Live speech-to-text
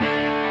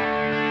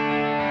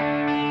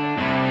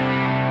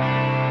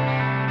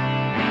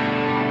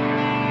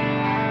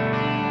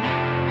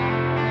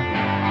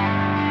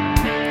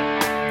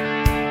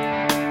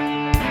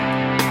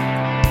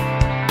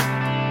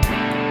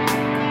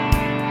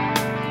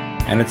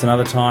And it's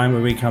another time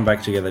where we come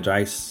back together,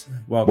 Jace.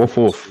 Welcome Woof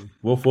woof. to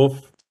Woof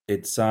Woof.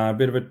 It's a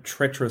bit of a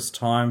treacherous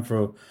time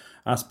for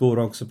us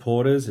Bulldog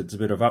supporters. It's a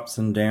bit of ups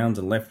and downs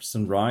and lefts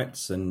and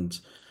rights and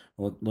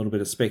a little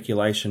bit of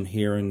speculation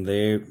here and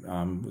there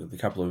with a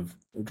couple of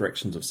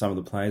directions of some of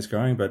the players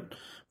going. But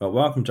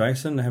welcome,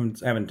 Jason.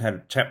 Haven't had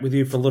a chat with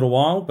you for a little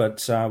while,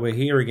 but we're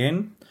here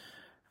again,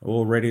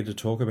 all ready to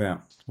talk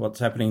about what's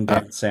happening Uh,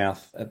 down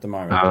south at the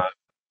moment. uh,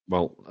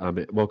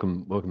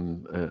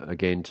 welcome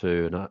again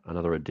to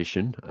another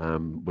edition.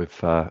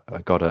 We've got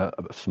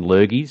some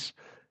lurgies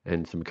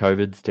and some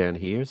COVIDs down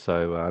here.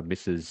 So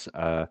Mrs.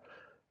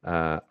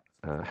 Uh,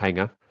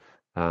 Hanger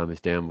is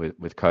down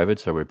with COVID,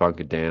 so we're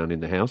bunkered down in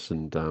the house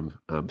and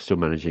still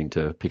managing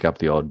to pick up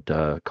the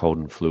odd cold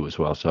and flu as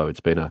well. So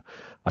it's been a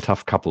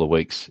tough couple of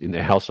weeks in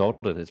the household,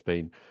 and it's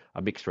been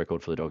a mixed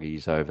record for the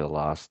doggies over the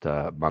last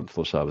month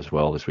or so as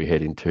well as we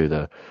head into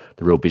the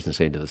real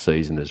business end of the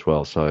season as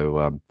well.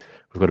 So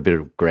we've got a bit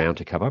of ground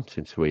to cover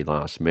since we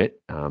last met.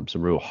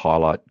 Some real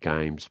highlight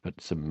games, but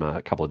some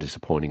couple of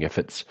disappointing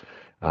efforts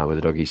where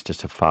the doggies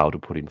just have failed to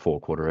put in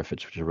four-quarter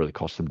efforts, which have really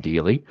cost them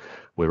dearly.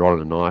 We're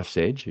on a knife's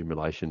edge in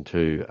relation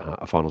to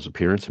a finals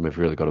appearance, and we've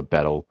really got to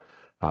battle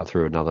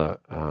through another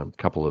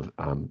couple of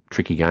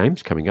tricky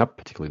games coming up,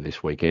 particularly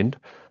this weekend.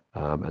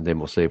 And then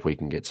we'll see if we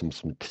can get some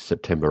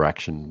September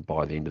action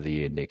by the end of the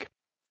year, Nick.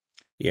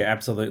 Yeah,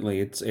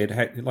 absolutely.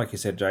 Like you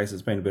said, Jace.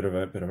 It's been a bit of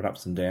an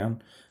ups and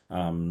down,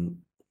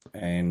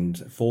 and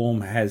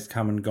form has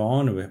come and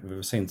gone.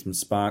 We've seen some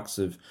sparks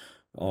of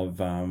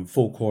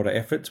full quarter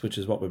efforts, which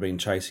is what we've been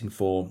chasing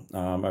for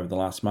over the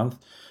last month.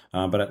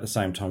 But at the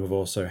same time, we've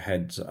also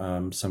had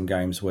some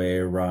games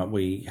where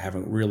we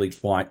haven't really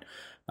quite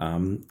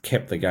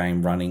kept the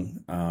game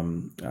running.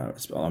 I'm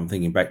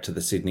thinking back to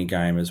the Sydney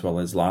game as well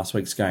as last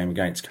week's game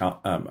against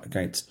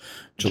Geelong,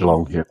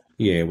 Geelong. yeah.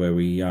 Yeah, where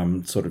we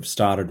sort of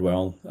started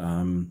well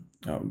and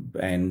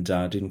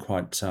didn't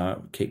quite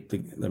keep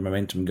the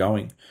momentum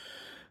going.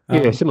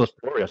 Yeah, Um, similar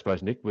story, I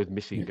suppose, Nick, with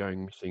yeah,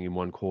 going missing in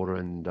one quarter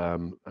and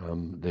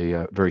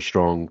the very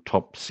strong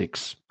top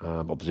six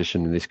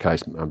opposition, in this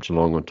case,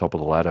 Geelong on top of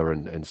the ladder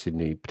and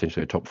Sydney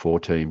potentially a top four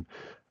team,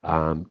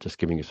 just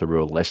giving us a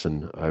real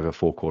lesson over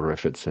four-quarter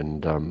efforts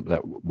and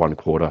that one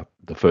quarter,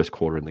 the first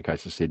quarter in the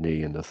case of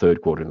Sydney and the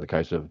third quarter in the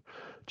case of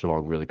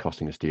Geelong really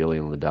costing us dearly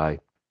on the day.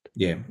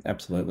 yeah,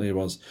 absolutely, it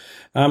was.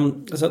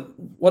 So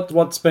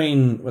what's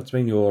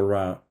been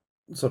your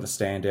sort of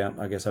standout,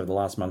 I guess, over the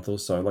last month or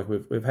so? Like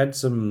we've had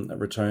some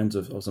returns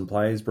of some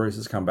players. Bruce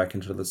has come back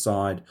into the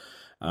side,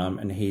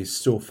 and he's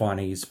still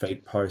finding his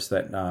feet post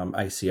that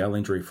ACL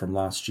injury from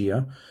last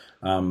year.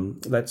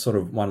 That's sort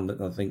of one that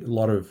I think a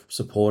lot of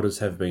supporters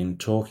have been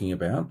talking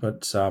about.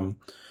 But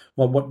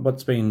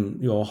what's been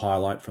your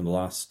highlight from the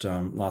last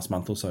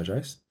month or so,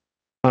 Jace?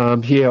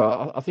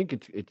 Yeah, I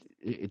think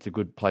it's a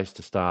good place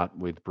to start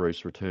with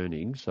Bruce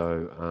returning.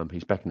 So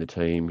he's back in the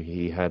team.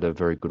 He had a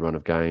very good run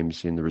of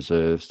games in the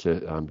reserves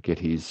to get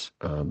his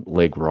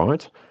leg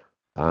right.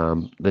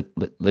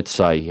 Let's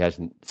say he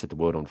hasn't set the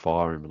world on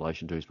fire in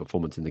relation to his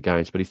performance in the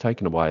games, but he's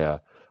taken away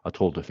a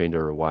tall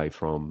defender away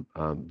from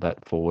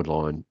that forward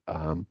line.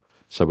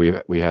 So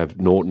we have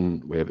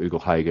Norton, we have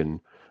Ugle-Hagan,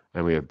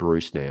 and we have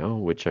Bruce now,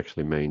 which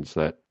actually means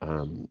that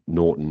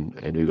Norton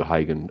and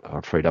Ugle-Hagan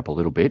are freed up a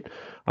little bit.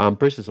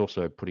 Bruce is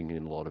also putting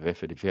in a lot of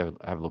effort. If you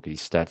have a look at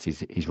his stats,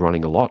 he's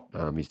running a lot.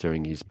 He's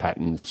doing his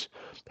patterns.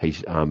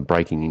 He's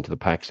breaking into the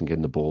packs and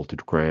getting the ball to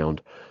the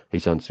ground.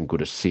 He's done some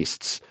good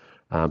assists.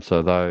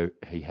 So though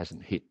he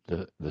hasn't hit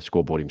the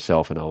scoreboard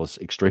himself, and I was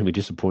extremely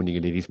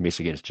disappointed in his miss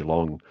against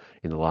Geelong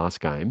in the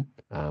last game,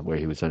 where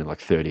he was only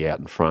like 30 out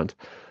in front.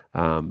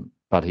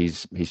 But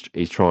he's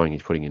trying,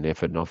 he's putting in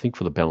effort, and I think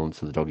for the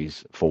balance of the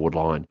doggies forward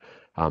line,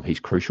 he's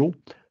crucial,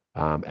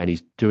 and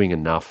he's doing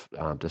enough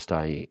to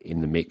stay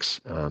in the mix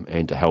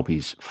and to help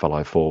his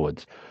fellow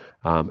forwards.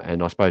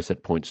 And I suppose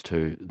that points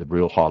to the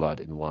real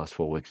highlight in the last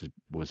 4 weeks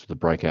was the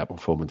breakout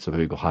performance of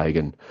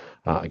Ugle-Hagan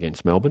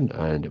against Melbourne,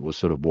 and it was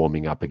sort of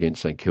warming up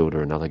against St Kilda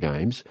and other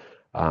games.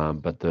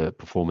 But the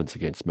performance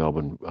against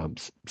Melbourne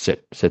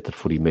set the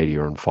footy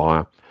media on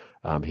fire.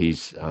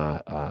 His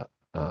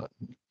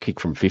kick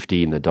from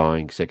 50 in the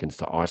dying seconds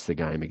to ice the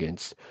game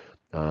against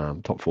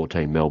top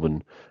 14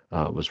 Melbourne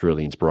was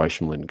really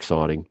inspirational and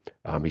exciting.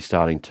 He's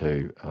starting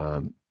to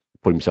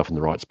put himself in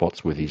the right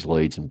spots with his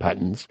leads and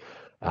patterns.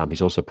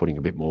 He's also putting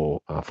a bit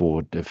more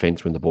forward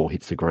defence when the ball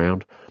hits the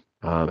ground,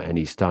 and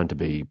he's starting to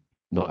be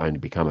not only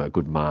become a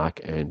good mark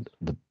and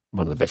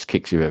one of the best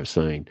kicks you've ever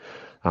seen,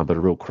 but a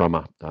real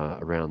crummer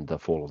around the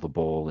fall of the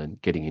ball and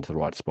getting into the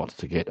right spots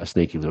to get a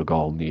sneaky little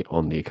goal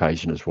on the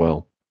occasion as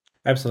well.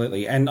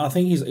 Absolutely, and I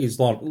think he's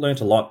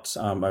learnt a lot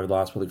over the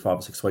last probably 5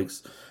 or 6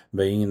 weeks,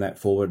 being in that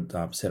forward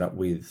setup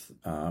with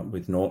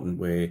Norton,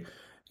 where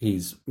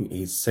he's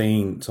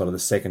seen sort of the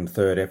second,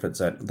 third efforts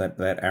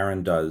that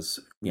Aaron does,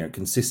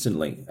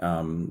 consistently,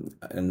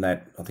 and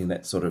that I think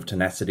that sort of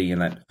tenacity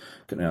and that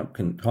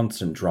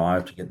constant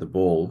drive to get the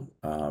ball,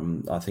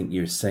 I think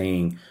you're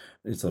seeing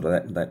sort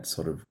of that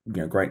sort of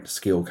great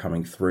skill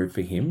coming through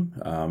for him,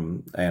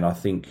 and I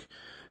think.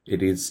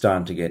 it is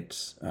starting to get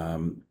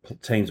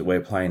teams that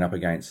we're playing up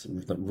against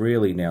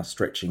really now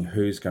stretching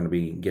who's going to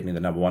be getting the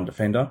number one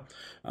defender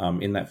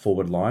in that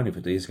forward line. If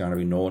it is going to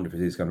be Norton, if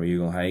it is going to be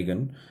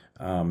Ugelhagen,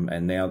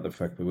 and now the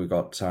fact that we've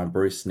got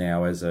Bruce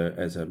now as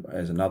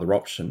another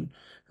option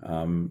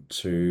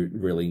to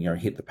really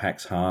hit the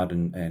packs hard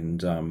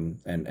and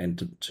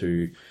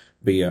to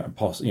be a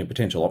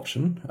potential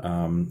option.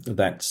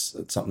 That's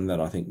something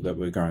that I think that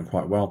we're going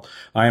quite well.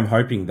 I am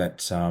hoping that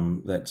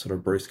that sort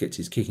of Bruce gets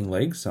his kicking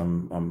legs.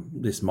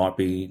 This might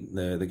be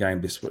the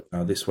game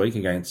this week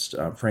against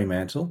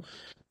Fremantle.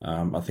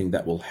 I think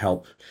that will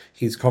help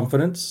his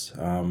confidence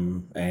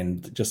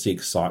and just the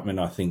excitement.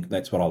 I think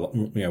that's what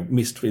I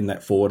missed in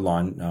that forward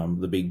line.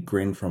 The big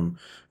grin from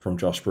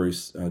Josh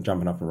Bruce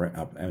jumping up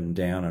and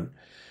down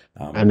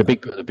And um,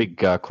 the big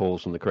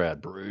calls from the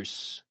crowd,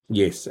 Bruce.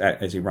 Yes,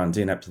 as he runs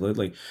in,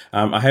 absolutely.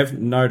 I have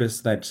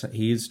noticed that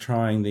he is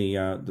trying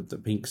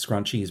the pink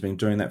scrunchie. He's been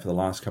doing that for the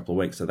last couple of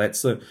weeks. So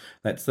that's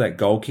that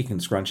goal kicking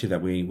scrunchie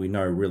that we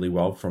know really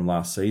well from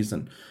last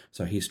season.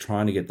 So he's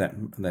trying to get that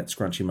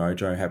scrunchy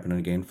mojo happening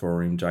again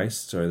for him,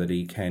 Jace, so that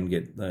he can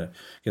get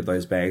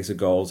those bags of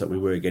goals that we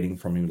were getting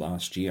from him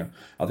last year.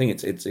 I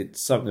think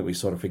it's something that we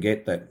sort of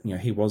forget that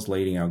he was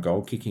leading our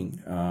goal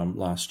kicking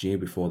last year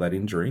before that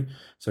injury.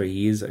 So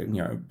he is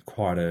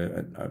quite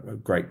a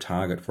great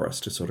target for us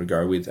to sort of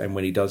go with. And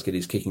when he does get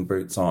his kicking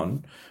boots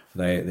on,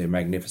 they're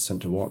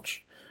magnificent to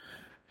watch.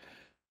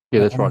 Yeah,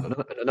 that's right.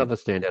 Another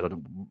standout I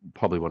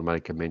probably want to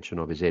make a mention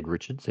of is Ed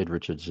Richards. Ed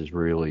Richards is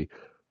really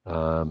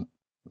um,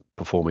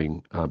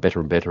 performing better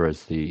and better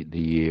as the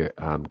year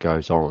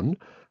goes on.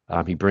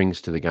 He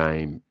brings to the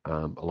game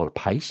a lot of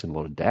pace and a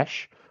lot of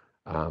dash,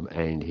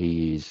 and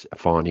he is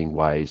finding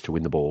ways to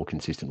win the ball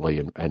consistently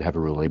and have a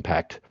real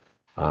impact.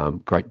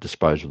 Great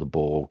disposal of the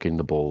ball, getting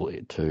the ball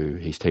to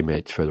his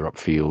teammates further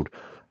upfield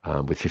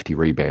with 50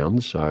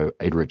 rebounds. So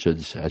Ed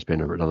Richards has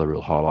been another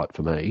real highlight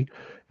for me.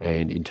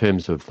 And in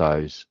terms of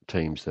those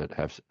teams that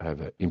have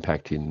an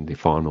impact in the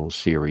finals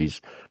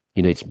series,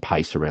 you need some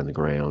pace around the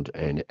ground.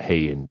 And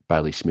he and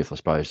Bailey Smith, I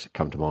suppose,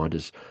 come to mind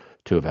as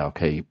two of our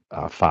key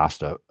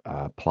faster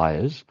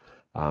players.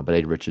 But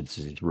Ed Richards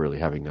is really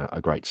having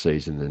a great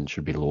season and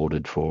should be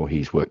lauded for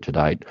his work to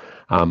date.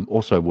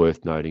 Also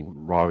worth noting,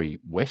 Riley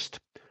West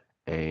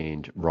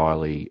and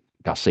Riley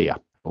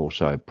Garcia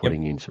also Yep.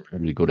 putting in some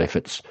really good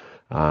efforts.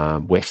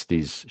 West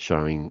is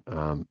showing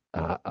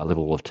a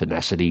level of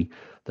tenacity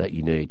that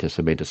you need to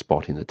cement a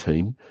spot in the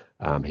team.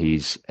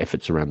 His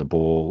efforts around the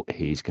ball,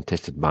 his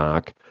contested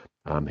mark,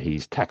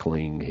 his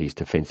tackling, his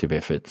defensive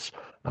efforts,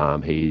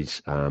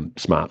 his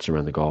smarts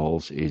around the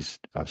goals is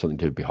something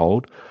to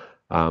behold.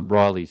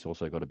 Riley's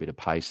also got a bit of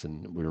pace,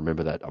 and we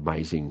remember that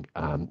amazing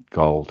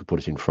goal to put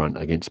us in front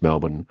against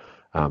Melbourne,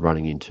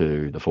 running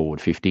into the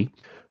forward 50.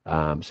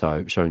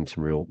 So showing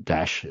some real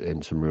dash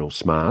and some real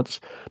smarts.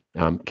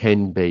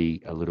 Can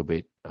be a little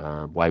bit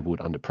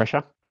wayward under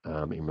pressure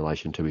in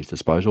relation to his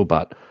disposal,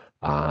 but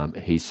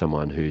he's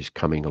someone who's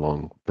coming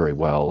along very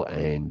well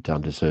and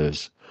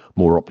deserves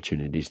more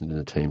opportunities in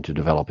the team to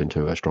develop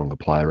into a stronger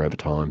player over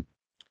time.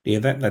 Yeah,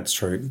 that's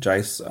true,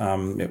 Jace.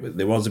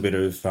 There was a bit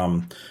of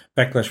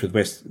backlash with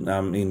West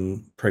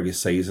in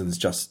previous seasons,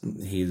 just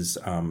his,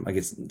 I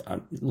guess,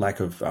 lack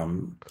of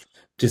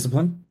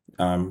discipline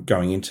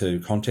going into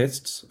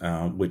contests,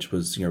 which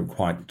was,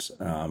 quite,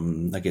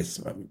 I guess,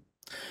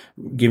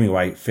 giving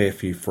away a fair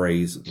few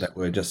frees that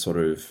were just sort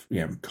of,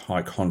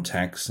 high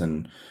contacts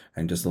and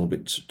just a little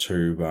bit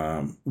too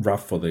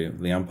rough for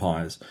the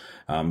umpires.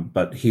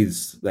 But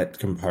that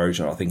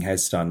composure, I think,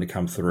 has started to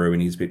come through,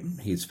 and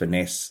his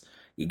finesse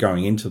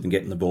going into and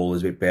getting the ball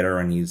is a bit better,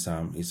 and his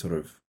sort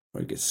of,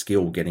 I guess,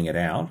 skill getting it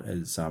out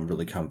has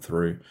really come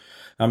through.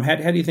 How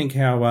do you think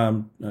how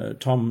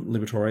Tom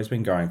Liberatore has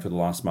been going for the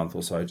last month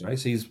or so,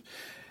 Jace?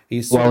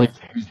 He's sort Well, of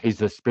he's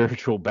the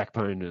spiritual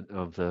backbone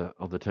of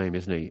the team,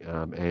 isn't he?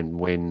 And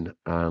when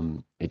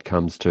it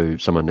comes to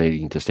someone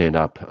needing to stand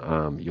up,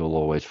 you'll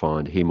always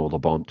find him or the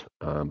Bont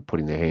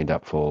putting their hand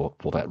up for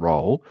that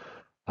role.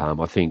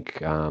 I think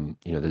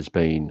there's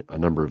been a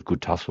number of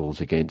good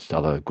tussles against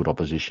other good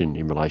opposition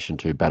in relation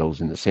to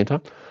battles in the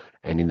centre,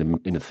 and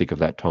in the thick of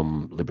that,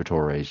 Tom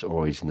Liberatore is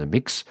always in the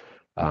mix.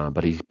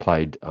 But he's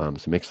played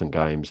some excellent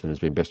games and has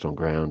been best on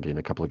ground in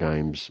a couple of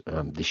games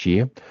this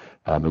year.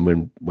 And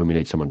when we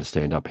need someone to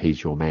stand up,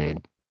 he's your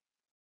man.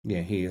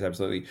 Yeah, he is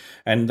absolutely,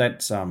 and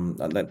that's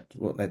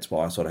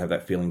why I sort of have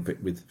that feeling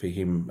for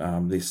him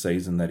this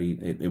season that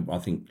I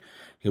think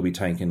he'll be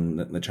taking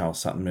the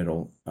Charles Sutton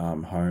Medal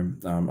home.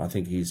 I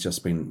think he's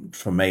just been,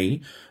 for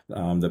me,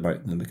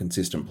 the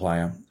consistent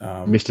player,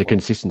 Mr.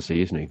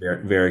 Consistency, isn't he?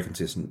 very very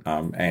consistent,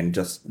 and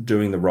just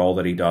doing the role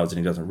that he does, and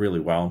he does it really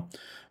well.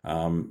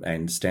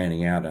 And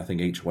standing out, I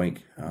think each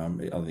week, I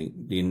think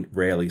you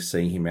rarely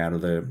see him out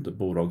of the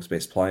Bulldogs'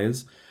 best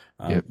players.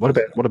 Yeah. Um, What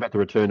about the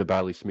return of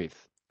Bailey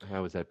Smith?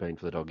 How has that been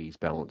for the doggies'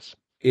 balance?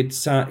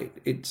 it's I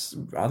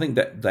think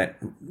that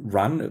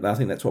run, I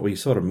think that's what we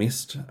sort of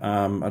missed.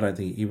 I don't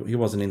think he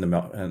wasn't in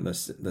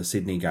the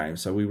Sydney game,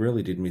 so we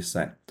really did miss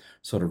that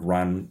sort of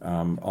run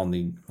on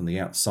the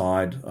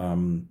outside.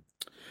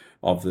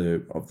 of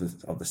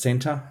the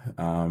centre,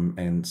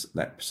 and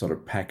that sort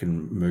of pack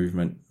and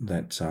movement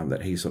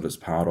that he sort of is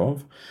part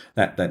of.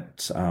 That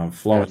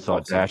flowing Outside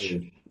lots of dash.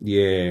 hair,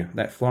 yeah,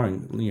 that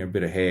flowing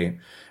bit of hair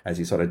as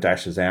he sort of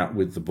dashes out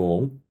with the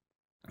ball.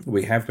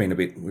 We have been a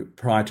bit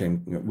prior to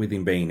him, with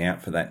him being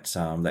out for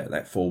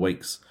that 4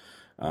 weeks.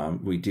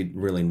 We did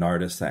really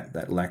notice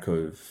that lack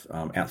of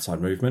outside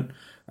movement,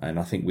 and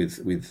I think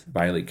with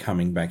Bailey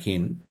coming back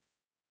in,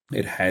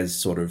 it has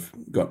sort of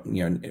got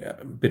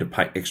a bit of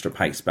extra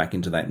pace back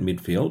into that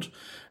midfield,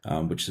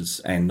 which is,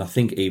 and I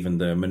think even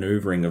the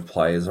manoeuvring of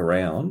players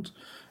around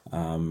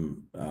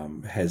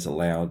has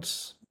allowed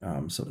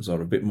sort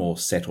of a bit more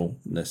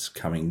settledness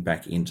coming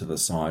back into the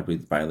side,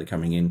 with Bailey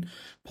coming in,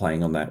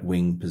 playing on that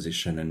wing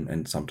position,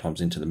 and sometimes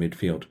into the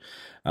midfield.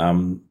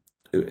 Um,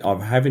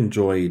 I have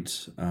enjoyed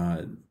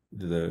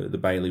the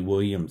Bailey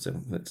Williams.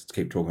 Let's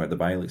keep talking about the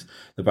Baileys.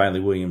 The Bailey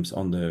Williams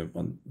on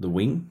the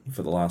wing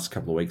for the last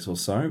couple of weeks or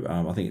so.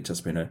 I think it's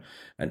just been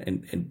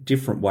a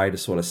different way to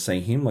sort of see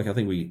him. Like, I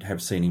think we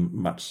have seen him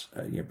much,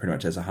 pretty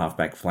much as a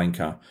halfback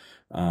flanker,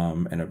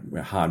 and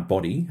a hard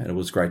body, and it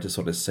was great to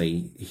sort of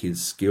see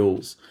his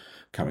skills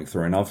coming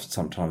through. And I've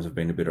sometimes have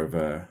been a bit of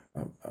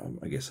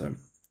I guess a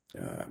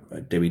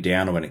Debbie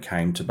Downer when it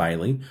came to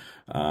Bailey,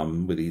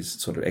 with his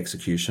sort of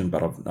execution,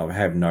 but I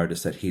have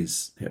noticed that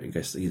I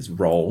guess his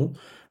role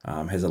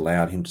has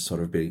allowed him to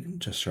sort of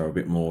just show a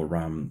bit more,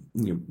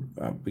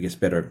 I guess,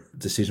 better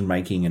decision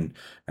making,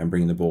 and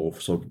bring the ball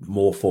sort of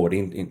more forward,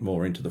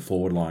 more into the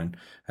forward line,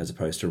 as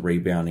opposed to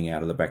rebounding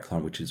out of the back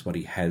line, which is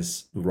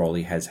the role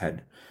he has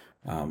had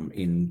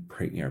in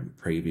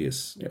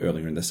previous,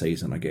 earlier in the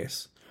season, I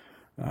guess.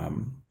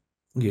 Um,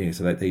 yeah,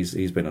 so that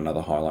he's been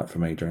another highlight for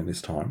me during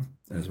this time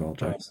as well,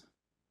 Uh, James.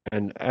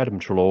 and Adam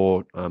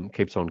Treloar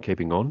keeps on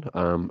keeping on.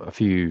 A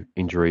few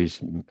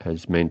injuries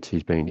has meant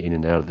he's been in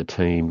and out of the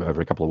team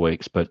over a couple of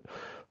weeks, but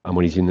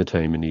when he's in the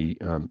team and he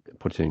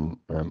puts in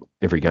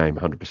every game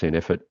 100%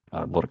 effort,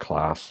 a lot of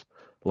class,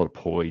 a lot of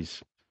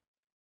poise,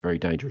 very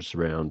dangerous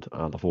around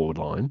the forward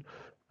line.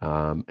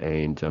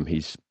 And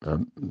he's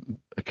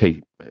a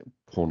key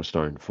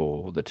cornerstone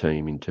for the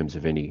team in terms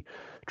of any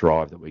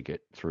drive that we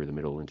get through the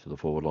middle into the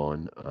forward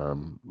line,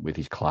 with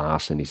his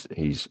class and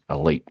his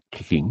elite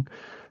kicking.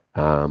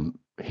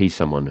 He's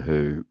someone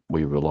who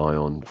we rely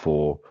on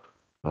for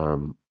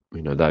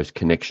those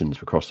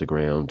connections across the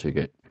ground to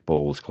get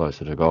balls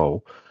closer to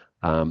goal.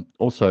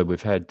 Also,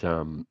 we've had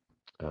our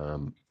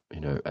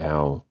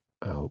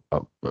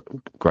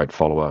great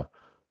follower,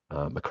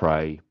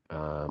 McRae,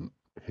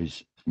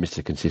 who's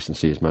Mr.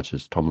 Consistency as much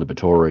as Tom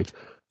Liberatore.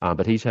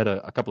 But he's had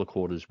a couple of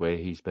quarters where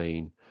he's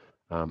been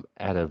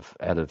out of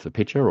the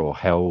picture or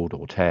held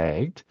or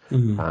tagged,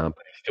 Mm.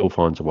 but he still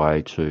finds a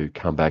way to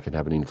come back and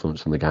have an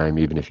influence on the game,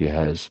 even if he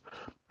has,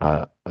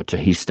 to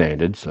his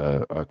standards,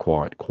 a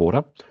quiet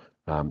quarter.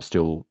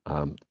 Still,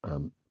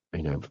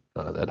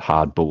 that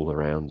hard bull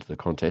around the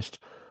contest,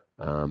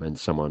 and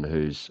someone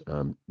who's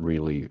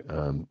really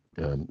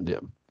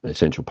the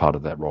essential part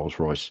of that Rolls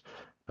Royce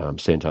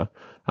centre.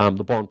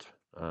 The Bont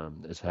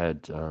has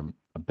had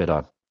a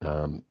better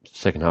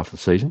second half of the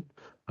season,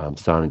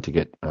 starting to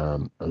get a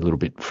little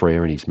bit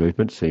freer in his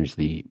movement. Seems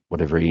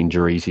whatever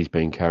injuries he's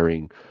been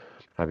carrying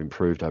have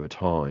improved over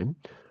time.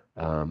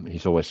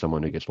 He's always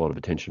someone who gets a lot of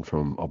attention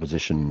from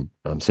opposition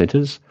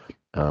centres,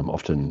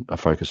 often a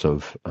focus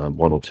of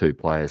one or two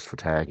players for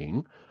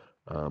tagging.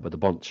 But the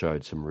Bont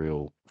showed some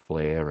real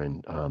flair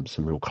and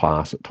some real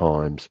class at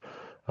times,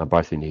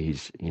 both in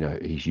his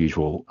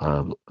usual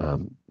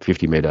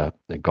 50-metre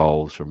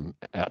goals from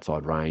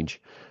outside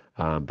range,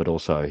 but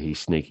also his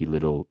sneaky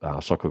little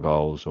soccer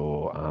goals,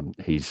 or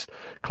his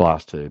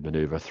class to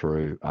manoeuvre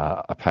through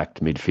a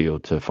packed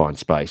midfield to find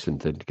space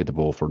and to get the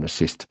ball for an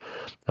assist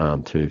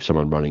to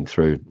someone running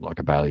through, like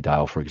a Bailey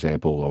Dale, for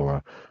example, or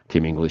a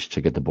Tim English,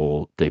 to get the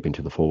ball deep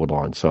into the forward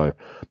line. So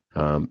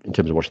in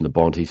terms of watching the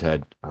Bond, he's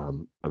had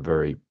a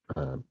very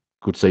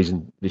good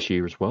season this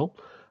year as well.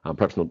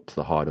 Perhaps not to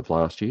the height of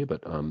last year,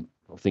 but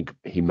I think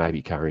he may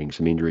be carrying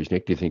some injuries.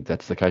 Nick, do you think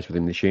that's the case with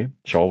him this year?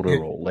 Yeah,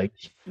 Shoulder or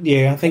legs?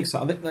 yeah, I think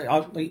so.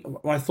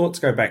 My thoughts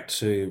go back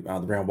to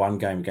the round one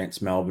game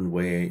against Melbourne,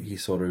 where he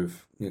sort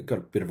of got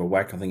a bit of a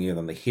whack. I think either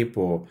on the hip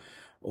or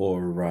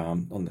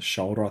on the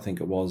shoulder, I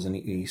think it was, and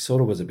he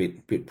sort of was a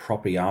bit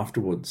proppy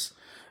afterwards.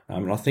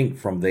 And I think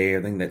from there,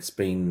 I think that's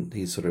been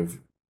his sort of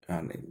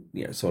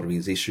sort of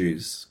his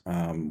issues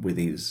with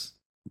his,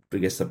 I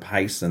guess, the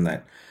pace and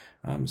that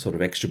sort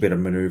of extra bit of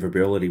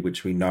maneuverability,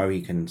 which we know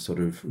he can sort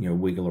of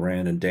wiggle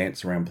around and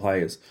dance around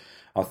players.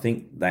 I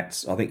think at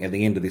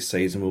the end of this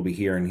season we'll be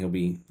here, and he'll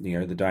be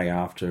the day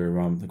after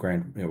the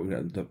grand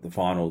the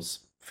finals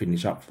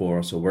finish up for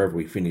us, or wherever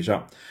we finish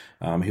up,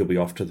 he'll be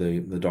off to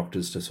the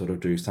doctors to sort of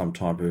do some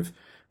type of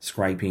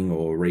scraping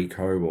or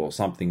reco or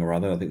something or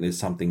other. I think there's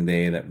something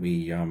there that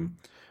we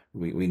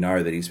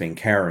know that he's been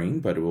carrying,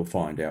 but we'll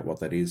find out what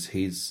that is.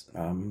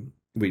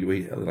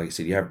 we like you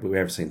said, we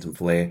have seen some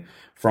flair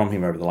from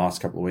him over the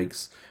last couple of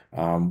weeks,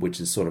 which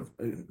is sort of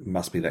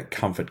must be that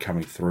comfort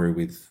coming through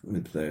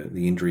with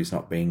the injuries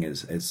not being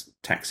as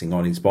taxing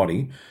on his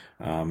body.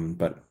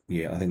 But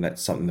yeah, I think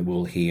that's something that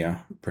we'll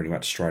hear pretty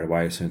much straight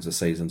away as soon as the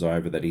season's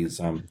over that he's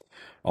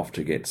off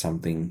to get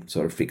something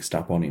sort of fixed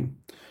up on him.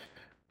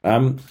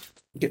 Um,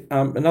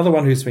 Another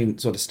one who's been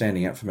sort of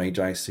standing out for me,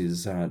 Jace,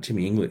 is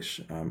Timmy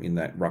English in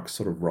that ruck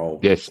sort of role.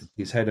 Yes.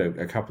 He's had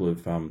a couple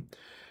of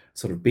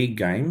sort of big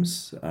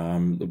games.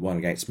 The one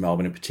against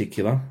Melbourne in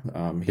particular,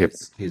 Yep.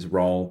 his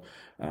role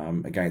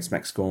against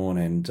Max Gawn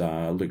and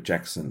Luke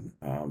Jackson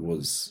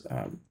was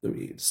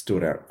it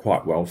stood out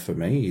quite well for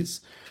me.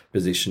 His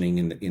positioning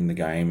in the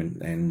game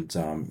and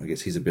I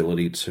guess his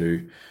ability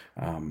to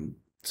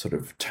sort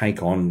of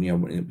take on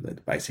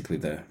basically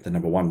the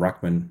number one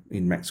ruckman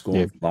in Max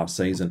Yeah. Gawn last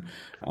season,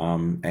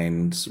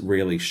 and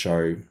really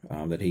show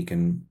that he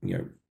can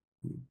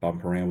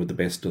bump around with the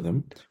best of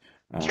them.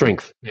 Um,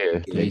 Strength,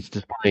 yeah, yeah, he's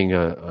displaying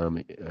a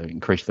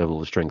increased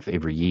level of strength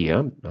every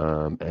year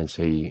as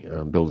he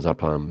builds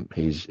up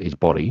his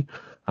body.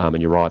 And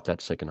you're right,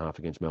 that second half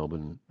against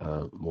Melbourne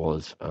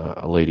was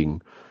a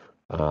leading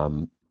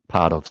um,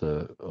 part of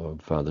the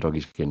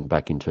doggies getting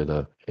back into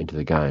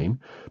the game,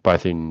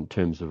 both in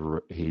terms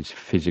of his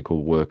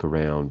physical work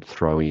around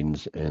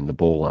throw-ins and the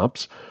ball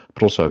ups,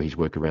 but also his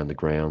work around the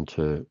ground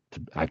to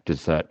act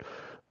as that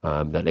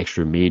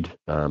extra mid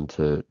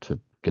to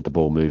get the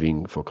ball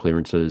moving for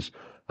clearances,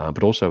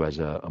 but also as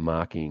a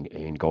marking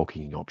and goal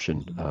kicking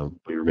option.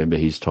 We remember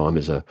his time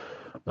as a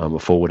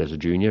forward as a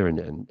junior,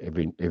 and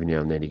every now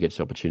and then he gets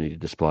the opportunity to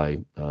display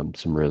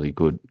some really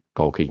good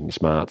goal kicking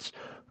smarts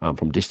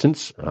from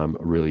distance, a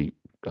really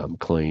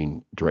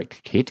clean,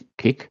 direct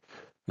kick.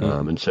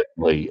 mm, And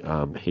certainly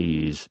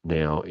he is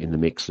now in the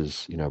mix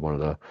as one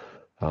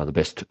of the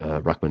best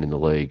ruckmen in the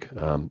league.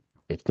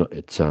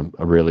 It's a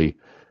really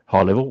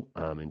high level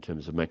in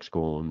terms of Max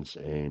Gorns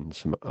and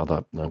some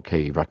other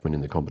key ruckmen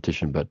in the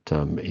competition, but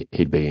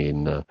he'd be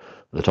in the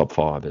top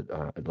five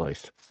at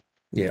least.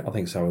 yeah, I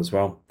think so as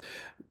well.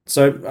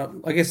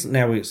 So I guess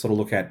now we sort of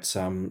look at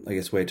I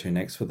guess where to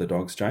next for the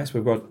Dogs, Jace.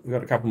 We've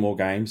got a couple more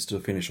games to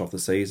finish off the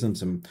season,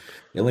 some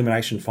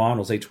elimination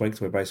finals each week.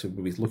 So we're basically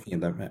we'll be looking at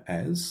them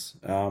as,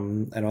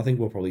 and I think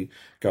we'll probably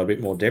go a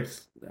bit more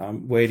depth.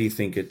 Where do you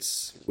think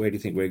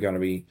we're going to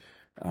be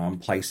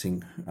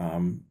placing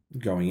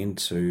going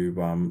into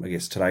I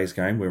guess today's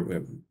game?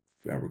 We're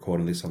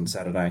recording this on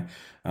Saturday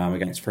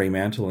against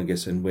Fremantle, I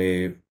guess, and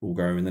where we'll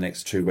go in the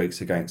next 2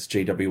 weeks against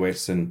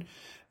GWS and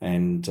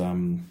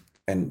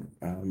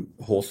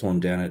Hawthorn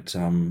down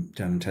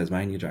in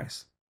Tasmania,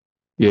 Jace.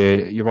 Yeah,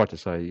 you're right to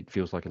say it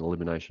feels like an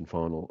elimination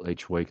final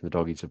each week, and the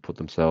doggies have put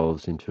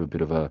themselves into a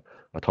bit of a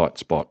tight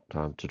spot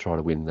to try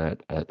to win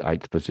that at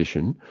eighth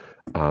position.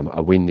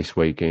 A win this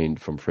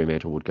weekend from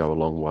Fremantle would go a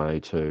long way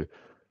to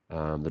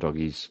the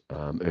doggies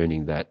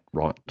earning that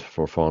right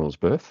for a finals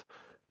berth.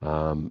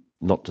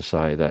 Not to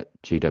say that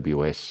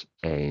GWS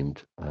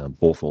and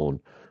Hawthorn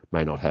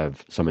may not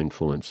have some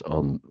influence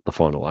on the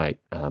final eight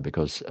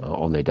because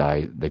on their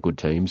day they're good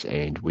teams,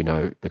 and we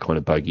know the kind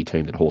of bogey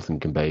team that Hawthorn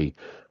can be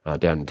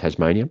down in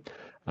Tasmania.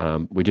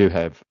 We do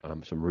have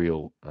some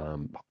real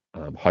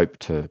hope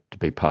to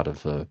be part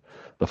of the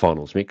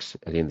finals mix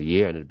at the end of the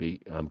year, and it'd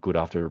be good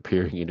after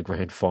appearing in a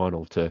grand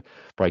final to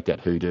break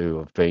that hoodoo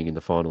of being in the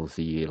finals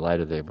the year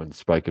later that everyone's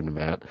spoken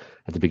about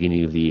at the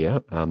beginning of the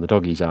year. The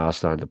doggies are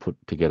starting to put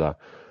together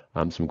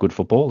some good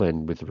football,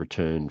 and with the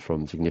return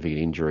from significant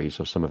injuries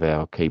of some of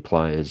our key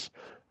players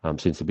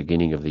since the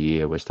beginning of the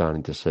year, we're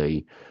starting to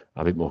see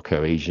a bit more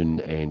cohesion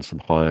and some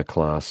higher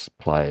class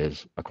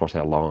players across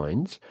our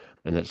lines,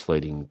 and that's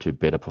leading to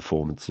better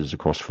performances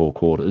across 4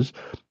 quarters.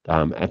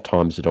 At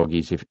times, the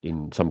doggies, if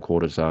in some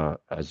quarters, are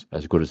as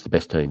good as the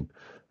best team,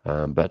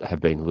 but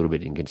have been a little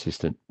bit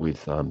inconsistent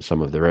with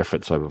some of their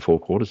efforts over 4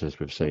 quarters, as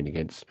we've seen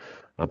against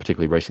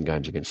particularly recent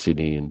games against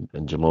Sydney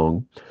and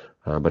Geelong.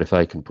 But if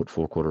they can put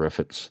 4 quarter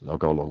efforts, they'll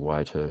go a long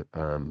way to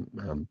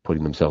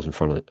putting themselves in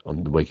front of it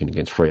on the weekend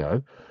against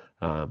Freo.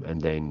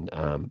 And then,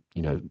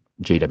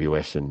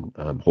 GWS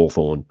and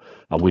Hawthorn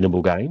are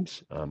winnable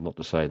games. Not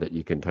to say that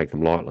you can take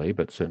them lightly,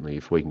 but certainly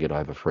if we can get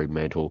over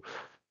Fremantle,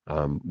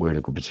 we're in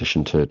a good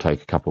position to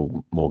take a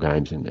couple more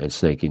games and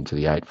sneak into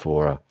the eight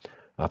for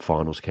a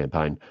finals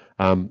campaign.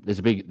 There's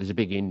a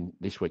big in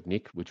this week,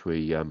 Nick, which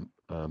we and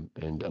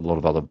a lot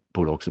of other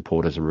Bulldog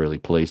supporters are really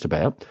pleased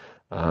about.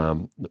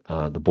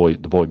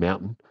 The boy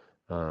Mountain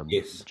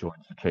Yes.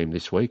 joins the team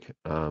this week.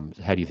 How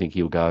do you think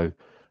he'll go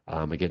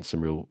against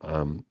some real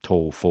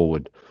tall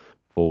forward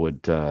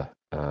forward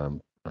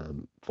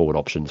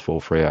options for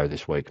Freo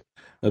this week?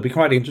 It'll be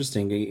quite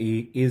interesting.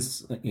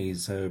 He's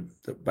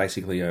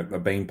basically a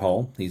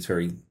beanpole. He's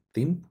very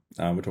thin.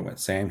 We're talking about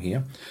Sam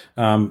here,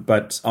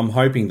 but I'm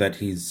hoping that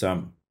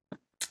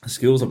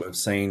skills that we've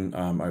seen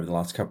over the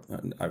last couple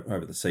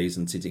over the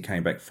season since he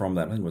came back from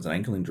that. I think it was an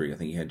ankle injury. I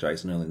think he had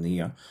Jason early in the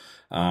year.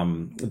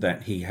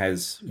 That he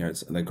has,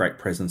 it's a great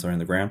presence around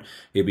the ground.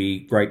 It'd be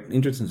great,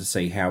 interesting to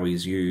see how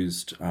he's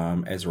used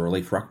as a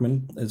relief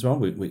ruckman as well.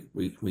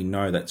 We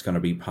know that's going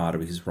to be part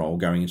of his role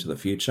going into the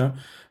future.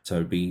 So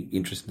it'd be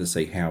interesting to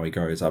see how he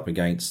goes up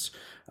against.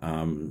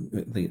 I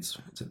think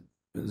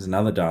there's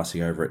another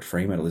Darcy over at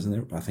Fremantle, isn't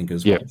there? I think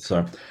as Yeah,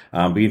 well.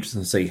 So be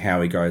interesting to see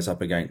how he goes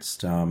up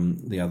against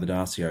the other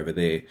Darcy over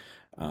there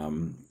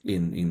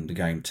in the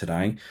game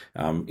today.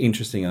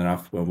 Interesting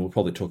enough, well, we'll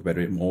probably talk about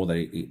it a bit more.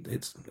 That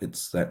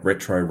it's that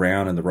retro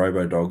round and the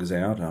RoboDog is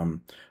out,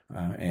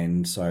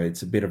 and so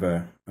it's a bit of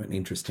an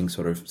interesting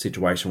sort of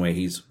situation where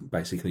he's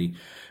basically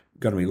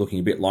going to be looking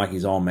a bit like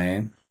his old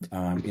man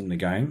in the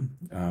game,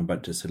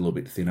 but just a little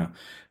bit thinner.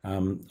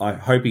 I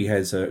hope he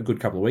has a good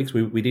couple of weeks.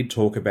 We did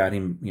talk about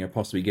him,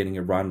 possibly getting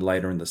a run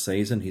later in the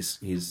season.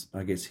 His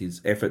I guess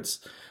his efforts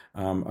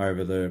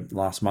over the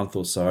last month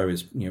or so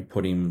is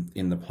put him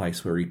in the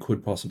place where he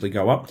could possibly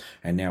go up,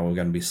 and now we're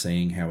going to be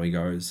seeing how he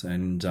goes,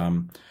 and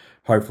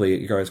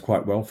hopefully it goes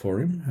quite well for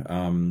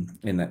him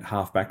in that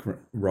halfback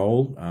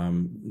role,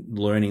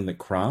 learning the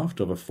craft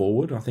of a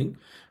forward, I think,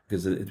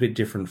 because it's a bit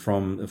different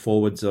from the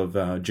forwards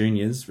of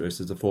juniors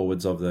versus the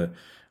forwards of the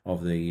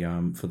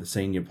for the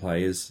senior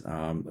players.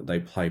 They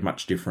play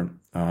much different,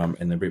 and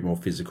they're a bit more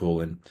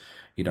physical, and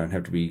you don't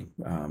have to be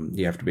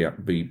you have to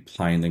be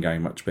playing the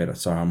game much better.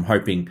 So I'm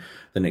hoping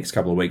the next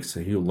couple of weeks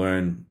he'll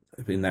learn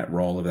in that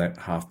role of that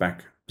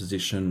halfback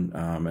position,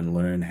 and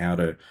learn how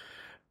to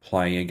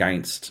play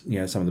against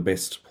some of the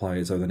best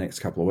players over the next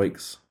couple of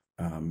weeks.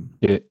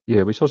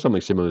 yeah. We saw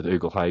something similar with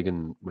Ugle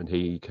Hagen when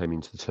he came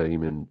into the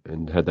team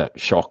and had that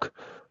shock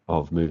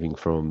of moving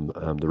from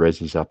the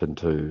resis up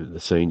into the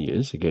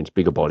seniors against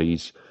bigger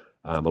bodies,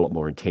 a lot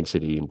more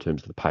intensity in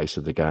terms of the pace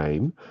of the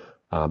game,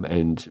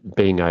 and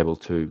being able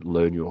to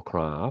learn your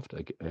craft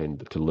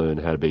and to learn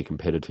how to be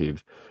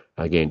competitive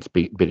against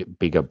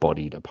bigger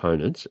bodied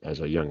opponents as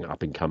a young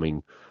up and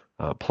coming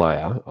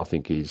player, I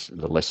think is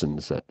the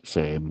lessons that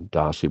Sam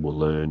Darcy will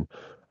learn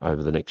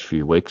over the next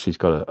few weeks. He's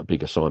got a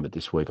big assignment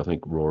this week. I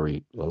think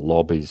Rory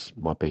Lobb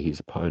might be his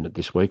opponent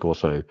this week,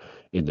 also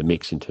in the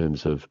mix in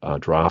terms of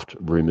draft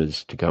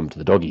rumours to come to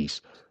the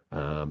Doggies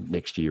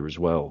next year as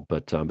well.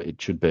 But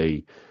it should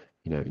be,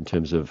 in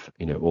terms of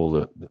all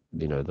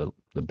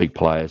the big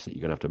players that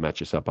you're going to have to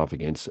match yourself up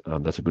against.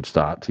 That's a good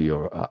start to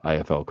your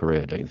AFL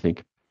career, don't you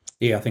think?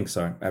 Yeah, I think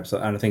so.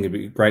 Absolutely. And I think it'd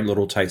be a great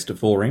little taster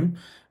for him.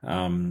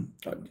 Um,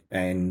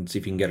 and if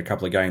you can get a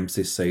couple of games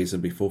this season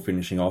before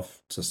finishing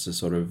off, just to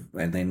sort of,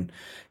 and then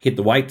hit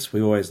the weights.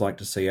 We always like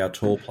to see our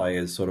tall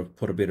players sort of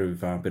put a bit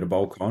of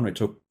bulk on. It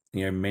took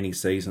many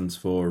seasons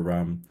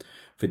for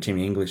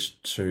Timmy English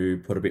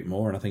to put a bit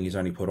more, and I think he's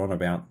only put on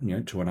about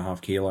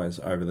 2.5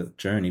 kilos over the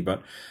journey.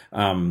 But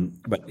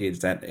it's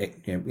that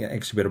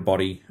extra bit of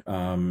body,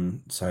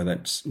 so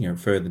that's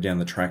further down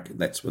the track.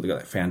 That's where they got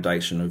that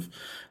foundation of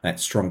that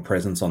strong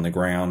presence on the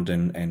ground,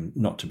 and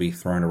not to be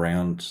thrown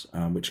around,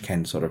 which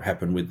can sort of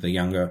happen with the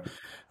younger,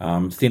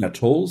 thinner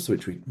talls,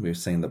 which we've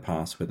seen in the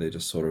past where they're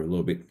just sort of a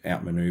little bit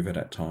outmaneuvered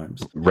at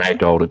times.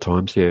 Ragdolled at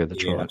times, yeah,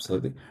 that's Yeah, right.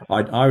 absolutely.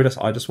 I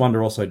just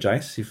wonder also,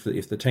 Jace,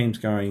 if the team's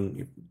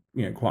going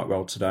quite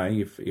well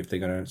today, if they're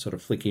going to sort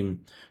of flick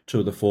him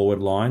to the forward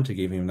line to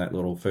give him that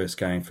little first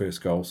game,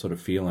 first goal sort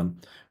of feeling.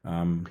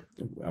 I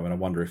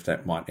wonder if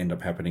that might end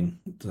up happening.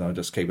 So I'll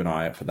just keep an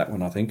eye out for that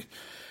one, I think.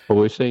 Well,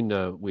 we've seen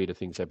weirder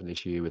things happen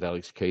this year with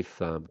Alex Keith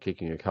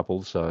kicking a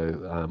couple,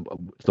 so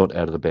it's not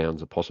out of the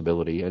bounds of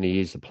possibility. And he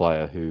is a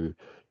player who,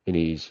 in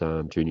his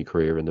junior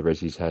career in the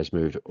Resis, has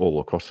moved all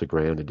across the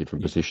ground in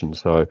different Yeah. positions.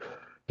 So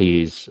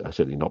he is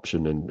certainly an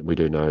option, and we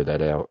do know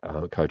that our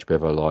coach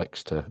Bevo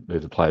likes to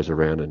move the players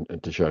around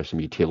and to show some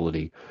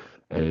utility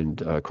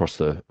and across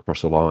the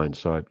line.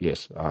 So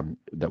yes,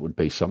 that would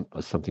be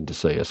something to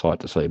see, a sight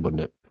to see,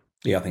 wouldn't it?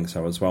 Yeah, I think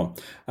so as well.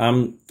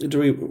 Do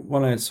we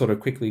want to sort of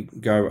quickly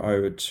go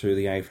over to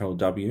the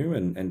AFLW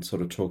and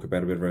sort of talk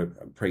about a bit of a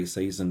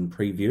pre-season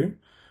preview?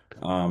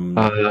 Um,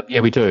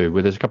 Yeah, we do.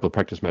 Well, there's a couple of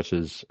practice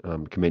matches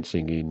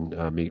commencing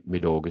in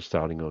mid-August,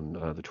 starting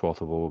on the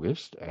 12th of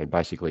August, and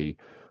basically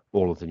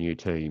all of the new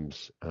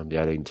teams,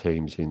 the 18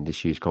 teams in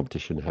this year's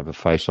competition, have a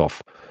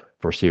face-off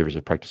for a series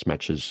of practice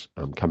matches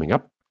coming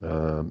up.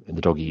 And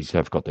the Doggies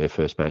have got their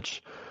first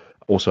match,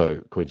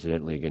 also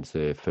coincidentally against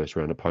their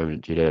first-round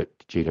opponent,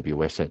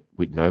 GWS at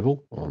Whitten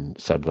Oval on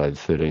Saturday, the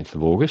 13th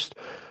of August.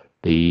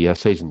 The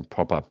season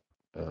proper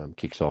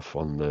kicks off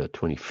on the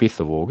 25th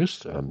of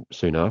August,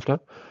 soon after,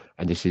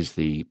 and this is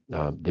the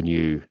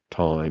new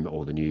time,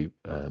 or the new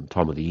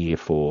time of the year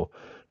for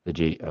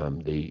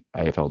the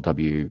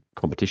AFLW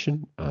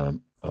competition,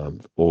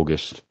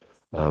 August,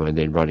 and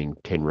then running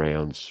 10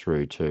 rounds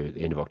through to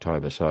the end of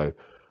October. So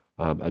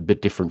a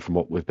bit different from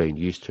what we've been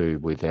used to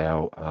with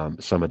our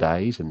summer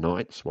days and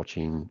nights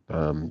watching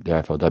the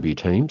AFLW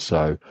team.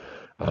 So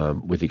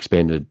with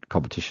expanded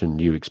competition,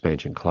 new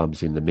expansion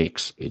clubs in the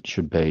mix, it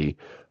should be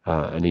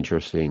an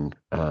interesting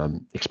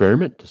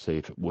experiment to see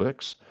if it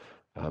works.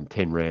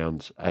 10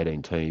 rounds,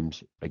 18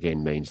 teams,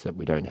 again means that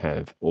we don't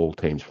have all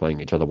teams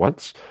playing each other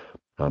once.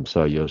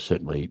 So you're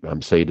certainly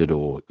seeded,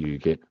 or you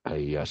get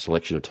a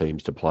selection of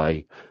teams to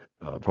play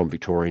from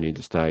Victorian,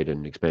 interstate,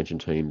 and expansion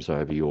teams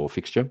over your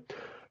fixture.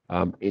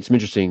 It's some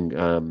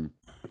interesting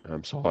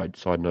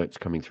side notes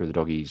coming through the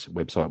Doggies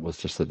website was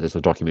just that there's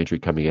a documentary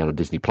coming out of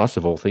Disney Plus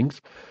of all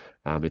things.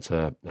 It's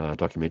a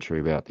documentary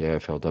about the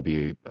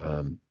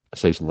AFLW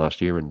season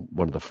last year, and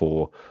one of the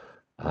four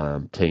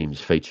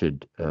teams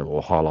featured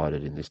or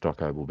highlighted in this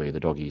doco will be the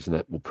Doggies, and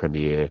that will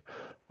premiere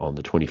on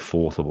the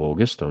 24th of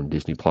August on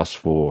Disney Plus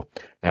for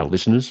our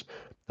listeners.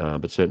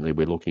 But certainly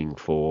we're looking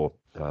for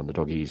the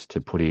Doggies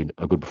to put in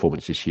a good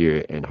performance this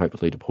year and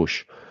hopefully to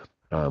push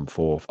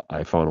for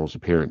a finals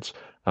appearance.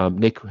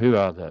 Nick, who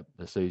are the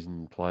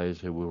seasoned players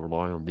who we'll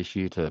rely on this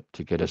year to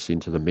get us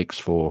into the mix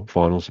for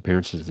finals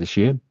appearances this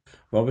year?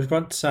 Well, we've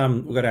got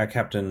our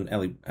captain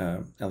Ellie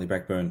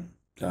Blackburn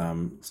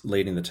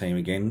leading the team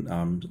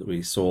again.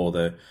 We saw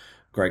the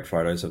great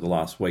photos of the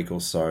last week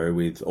or so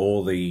with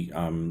all the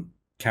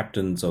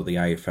captains of the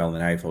AFL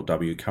and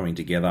AFLW coming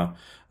together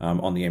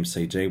on the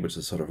MCG, which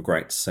is sort of a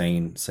great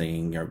scene.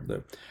 Seeing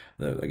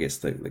I guess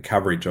the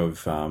coverage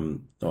of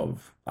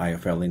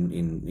AFL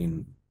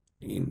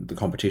in the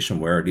competition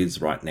where it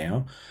is right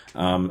now.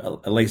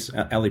 At least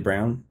Ali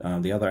Brown,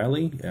 the other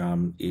Ali,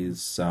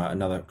 is going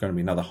to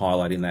be another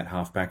highlight in that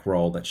halfback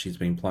role that she's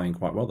been playing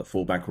quite well, the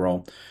fullback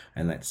role,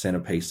 and that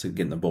centerpiece of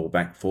getting the ball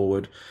back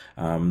forward.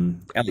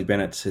 Ali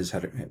Bennett has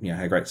had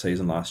a great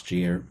season last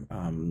year.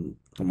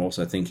 I'm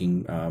also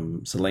thinking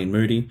Celine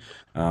Moody,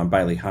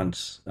 Bailey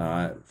Hunt,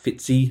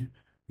 Fitzy,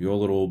 your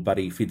little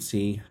buddy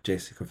Fitzy,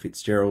 Jessica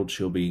Fitzgerald,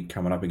 she'll be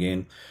coming up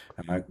again.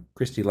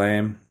 Kirsty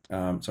Lamb,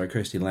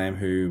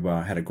 who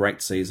had a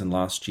great season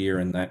last year,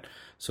 and that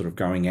sort of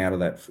going out of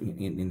that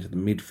into the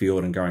midfield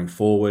and going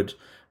forward,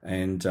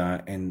 and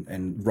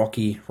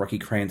Rocky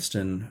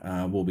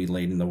Cranston will be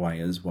leading the way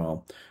as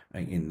well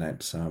in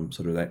that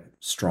sort of that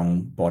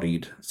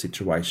strong-bodied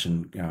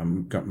situation,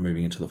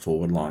 moving into the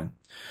forward line.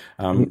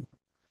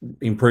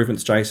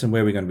 Improvements, Jason,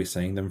 where are we going to be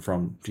seeing them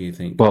from, do you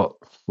think? Well,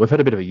 we've had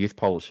a bit of a youth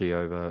policy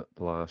over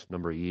the last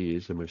number of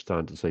years, and we've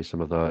started to see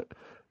some of that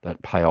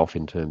pay off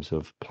in terms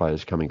of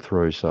players coming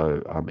through.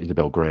 So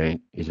Isabel Grant,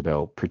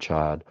 Isabel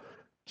Pritchard,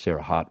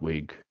 Sarah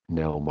Hartwig,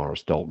 Nell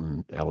Morris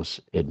Dalton, Alice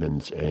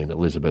Edmonds, and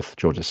Elizabeth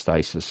Georgia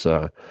Stasis.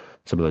 Some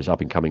of those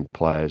up-and-coming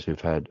players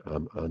who've had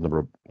a number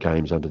of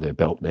games under their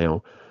belt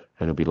now,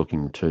 and will be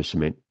looking to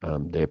cement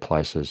their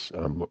places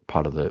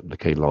part of the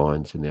key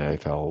lines in the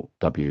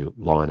AFLW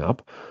lineup.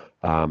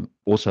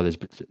 Also,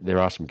 there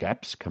are some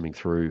gaps coming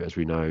through, as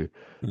we know,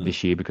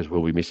 this year, because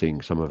we'll be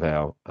missing some of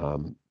our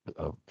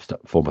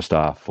former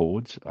star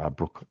forwards,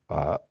 Brooke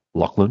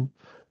Lachlan,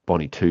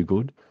 Bonnie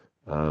Toogood,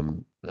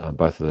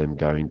 both of them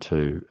going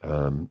to,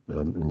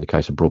 in the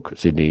case of Brooke,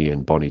 Sydney,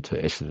 and Bonnie to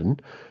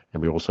Essendon.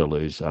 And we also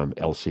lose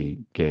Elsie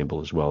Gamble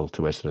as well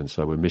to Essendon.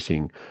 So we're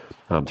missing,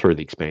 through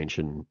the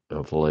expansion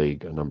of the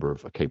league, a number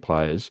of key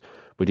players.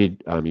 We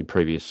did, in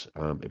previous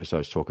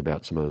episodes, talk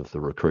about some of the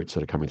recruits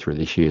that are coming through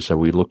this year. So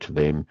we look to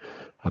them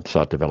to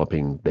start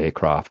developing their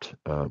craft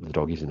with the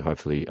Doggies, and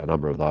hopefully a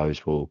number of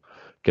those will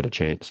get a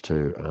chance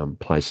to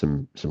play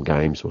some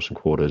games or some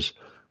quarters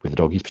with the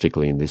Doggies,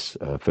 particularly in this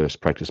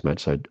first practice match.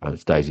 So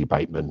it's Daisy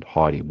Bateman,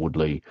 Heidi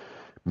Woodley,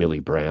 Millie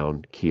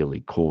Brown, Keely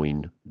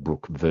Coyne,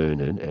 Brooke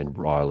Vernon, and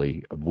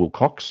Riley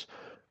Wilcox.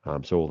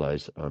 So all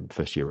those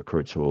first-year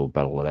recruits will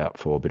battle it out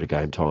for a bit of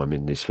game time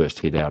in this first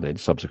hit out and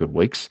subsequent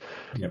weeks.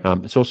 Yep.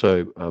 It's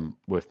also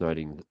worth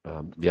noting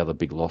the other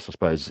big loss, I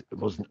suppose,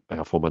 was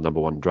our former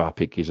number one draft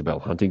pick, Isabel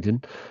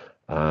Huntington.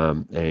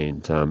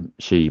 And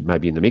she may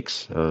be in the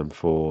mix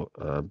to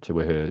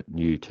wear her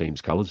new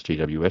team's colours,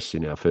 GWS,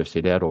 in our first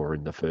hit out or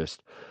in the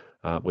first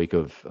week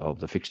of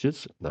the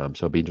fixtures. So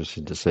it'll be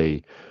interesting to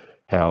see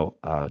how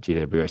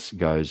GWS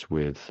goes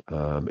with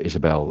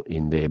Isabel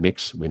in their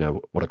mix. We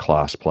know what a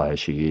class player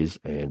she is,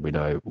 and we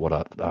know what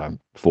a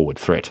forward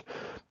threat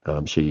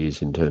she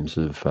is in terms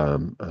of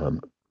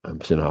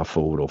centre half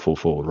forward or full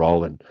forward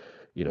role, and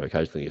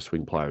occasionally a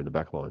swing player in the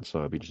back line.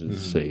 So I'd be interested to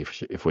see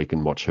if we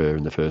can watch her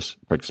in the first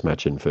practice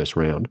match and first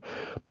round.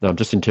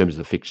 Just in terms of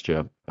the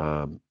fixture,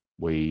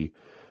 we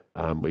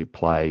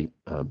play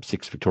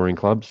 6 Victorian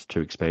clubs,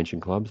 2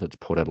 expansion clubs. That's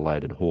Port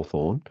Adelaide and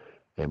Hawthorn.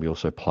 And we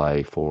also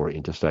play 4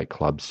 interstate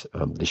clubs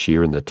this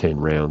year in the 10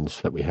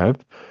 rounds that we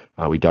have.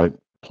 We don't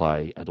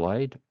play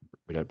Adelaide.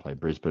 We don't play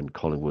Brisbane,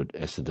 Collingwood,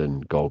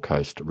 Essendon, Gold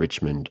Coast,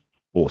 Richmond,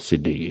 or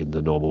Sydney in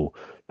the normal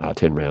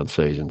 10-round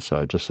season.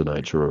 So just the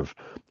nature of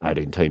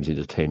 18 teams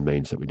into 10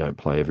 means that we don't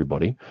play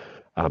everybody.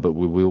 But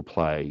we will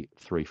play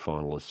 3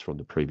 finalists from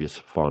the previous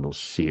finals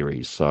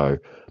series. So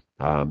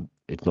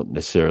it's not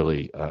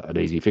necessarily an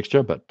easy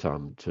fixture, but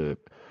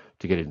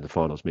to get into the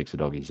finals mix, the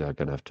Doggies are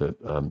going to have to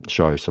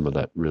show some of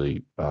that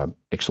really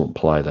excellent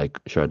play they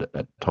showed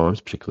at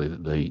times, particularly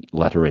at the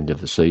latter end of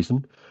the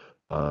season.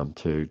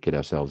 to get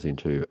ourselves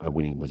into a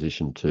winning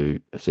position to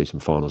see some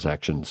finals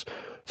actions.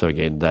 So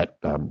again,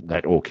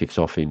 that all kicks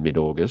off in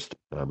mid-August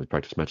with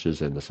practice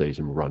matches, and the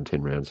season will run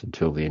 10 rounds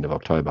until the end of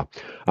October.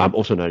 Yep.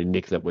 Also noting,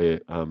 Nick, that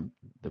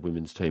the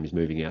women's team is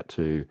moving out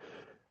to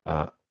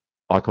uh,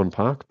 Icon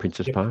Park,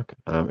 Princess Yep. Park,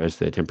 as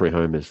their temporary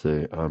home as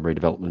the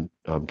redevelopment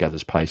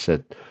gathers pace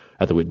at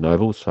the Whitten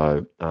Oval.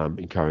 So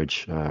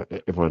encourage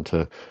everyone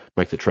to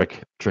make the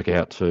trek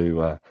out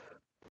to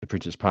the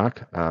Princess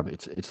Park.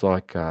 It's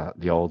like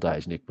the old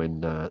days, Nick,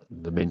 when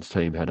the men's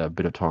team had a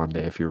bit of time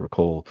there. If you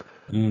recall,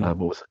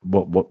 Mm.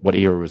 what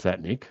era was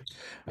that, Nick?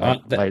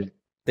 Late That late.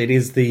 that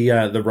is the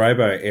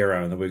Robo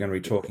era that we're going to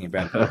be talking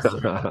about, Jay. So,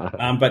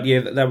 but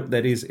yeah,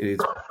 that is it is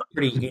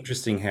pretty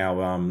interesting how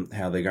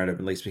they're going to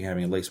at least be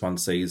having at least one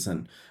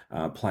season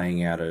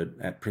playing out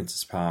at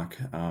Princess Park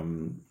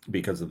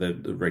because of the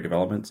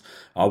redevelopments.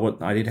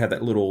 I did have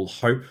that little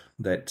hope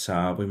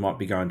that we might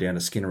be going down to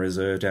Skinner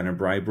Reserve down in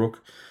Braybrook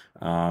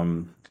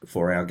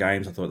for our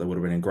games. I thought that would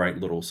have been a great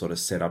little sort of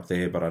setup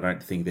there, but I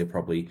don't think they're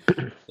probably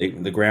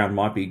the ground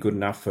might be good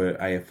enough for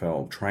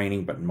AFL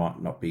training, but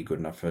might not be good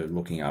enough for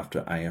looking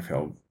after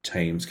AFL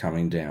teams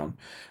coming down.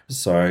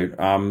 So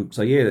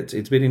yeah,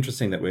 it's been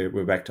interesting that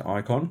we're back to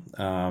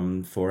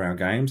Icon for our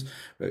games.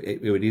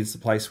 It is the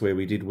place where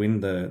we did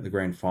win the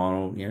grand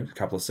final, a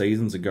couple of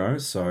seasons ago.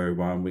 So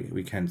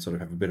we can sort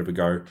of have a bit of a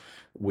go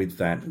with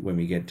that when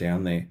we get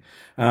down there.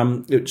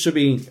 It should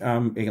be,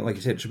 like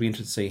you said, it should be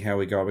interesting to see how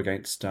we go up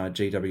against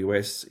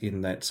GWS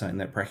in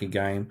that bracket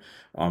game.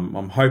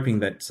 I'm hoping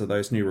that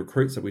those new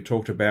recruits that we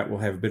talked about will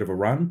have a bit of a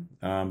run.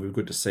 We're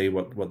good to see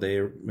what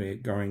they're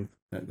going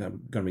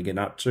to be getting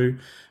up to,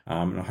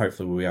 and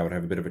hopefully we'll be able to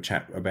have a bit of a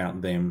chat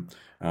about them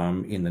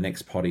in the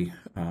next potty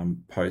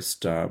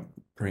post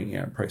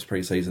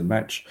pre-season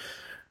match.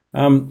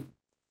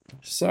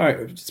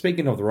 So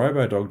speaking of the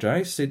RoboDog,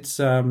 Jace, it's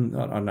I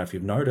don't know if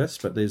you've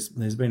noticed, but there's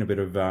been a bit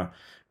of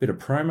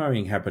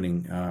promoing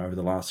happening over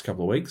the last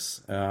couple of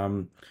weeks.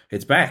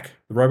 It's back.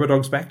 The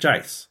RoboDog's back,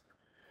 Jace.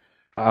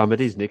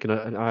 It is, Nick,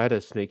 and I had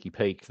a sneaky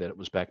peek that it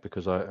was back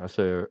because I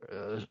saw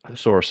a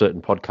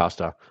certain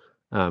podcaster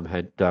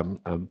had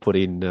put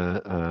in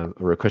a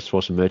request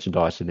for some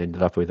merchandise and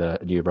ended up with a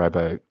new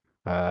RoboDog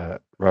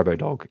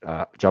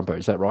jumper.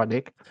 Is that right,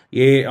 Nick?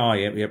 Yeah, oh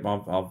yeah, yep.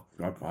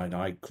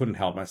 I couldn't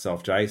help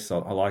myself, Jace.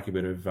 I like a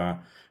bit of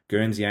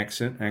Guernsey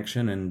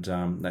action, and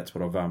that's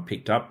what I've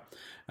picked up.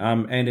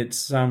 And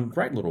it's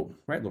great little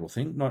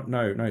thing. No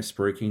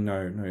spruiking,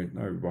 no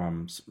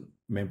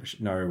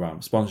membership, no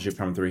sponsorship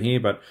coming through here.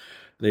 But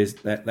there's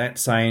that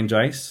saying,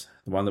 Jace,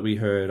 the one that we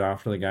heard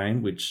after the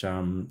game, which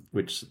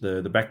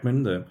the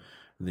backman,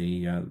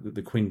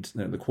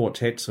 the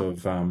quartets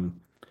of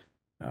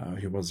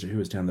who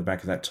was down the back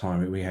at that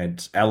time? We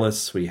had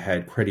Alice, we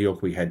had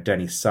Crediok, we had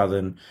Danny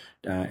Southern,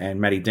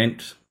 and Matty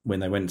Dent when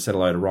they went and said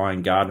hello to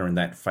Ryan Gardner in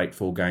that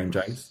fateful game,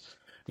 Jace.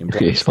 In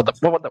Yes.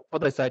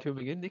 What they say to him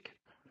again, Nick?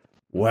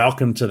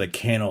 Welcome to the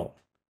kennel.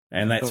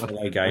 And that's what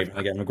they gave.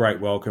 They gave him a great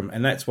welcome,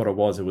 and that's what it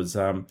was. It was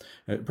a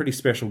pretty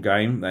special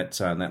game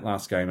that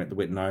last game at the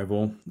Whitten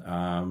Oval.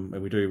 And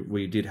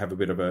we did have a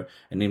bit of an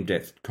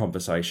in-depth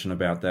conversation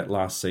about that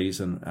last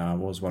season.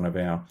 Was one of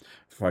our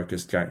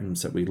focused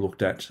games that we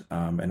looked at,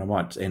 and I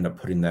might end up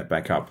putting that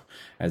back up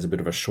as a bit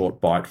of a short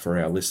bite for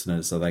our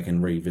listeners, so they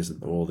can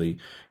revisit all the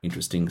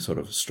interesting sort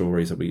of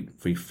stories that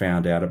we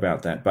found out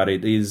about that. But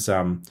it is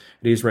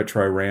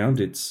retro round.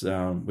 It's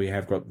we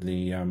have got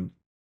the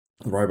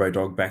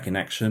RoboDog back in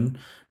action.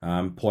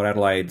 Port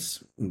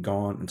Adelaide's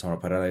gone. Sorry,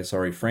 Port Adelaide.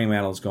 Sorry,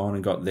 Fremantle's gone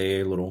and got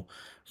their little,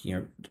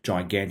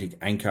 gigantic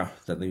anchor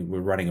that they were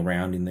running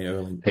around in the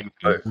early Yep.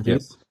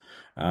 90s.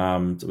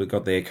 So we've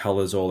got their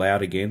colours all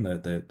out again,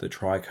 the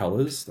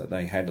tricolours that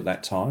they had at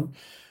that time.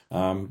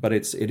 But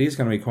it is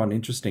going to be quite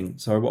interesting.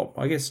 So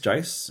I guess,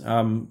 Jace,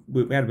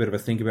 we had a bit of a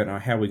think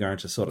about how we're going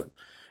to sort of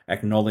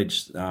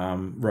acknowledge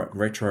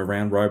retro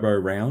round, robo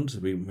round.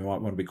 We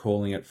might want to be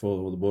calling it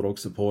for the Bulldog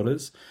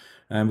supporters.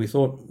 And we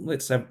thought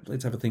let's have a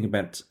think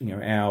about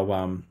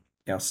our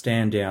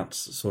standouts,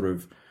 sort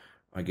of,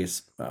 I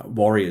guess,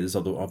 warriors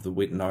of the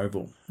Whitten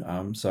Oval.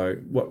 So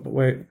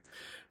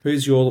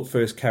who's your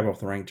first cab off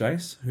the rank,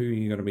 Jace? Who are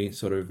you going to be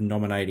sort of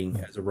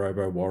nominating as a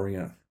Robo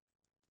Warrior?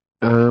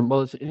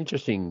 Well, it's an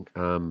interesting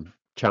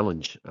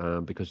challenge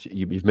because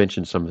you've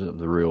mentioned some of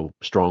the real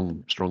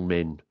strong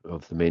men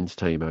of the men's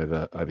team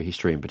over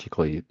history, and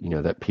particularly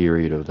that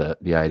period of the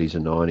 80s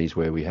and 90s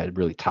where we had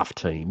really tough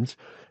teams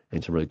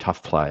and some really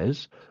tough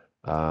players.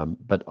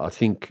 But I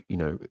think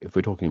if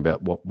we're talking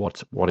about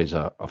what is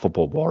a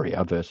football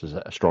warrior versus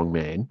a strong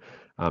man,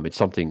 it's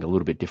something a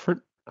little bit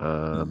different.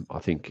 I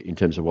think in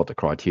terms of what the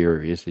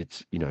criteria is,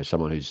 it's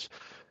someone who's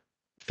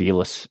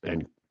fearless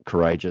and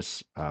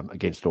courageous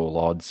against all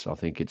odds. I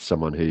think it's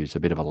someone who's a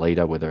bit of a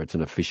leader, whether it's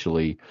an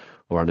officially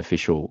or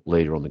unofficial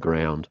leader on the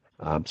ground.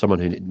 Someone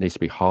who needs to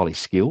be highly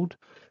skilled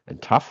and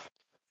tough.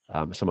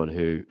 someone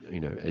who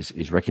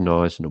is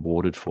recognised and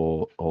awarded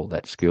for all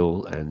that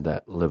skill and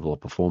that level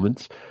of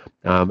performance,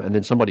 and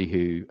then somebody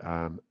who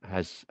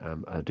has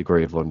a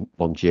degree of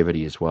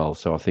longevity as well.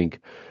 So I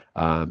think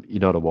you're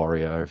not a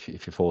warrior if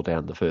you fall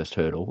down the first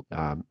hurdle,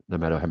 no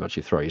matter how much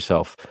you throw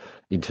yourself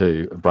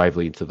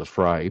bravely into the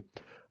fray.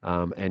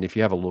 And if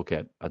you have a look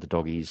at the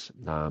doggies'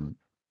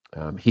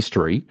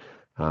 history,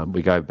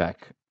 we go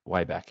back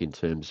way back in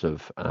terms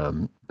of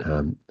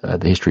the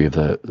history of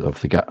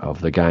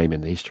the game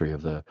and the history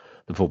of the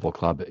football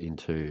club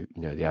into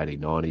the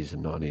 1890s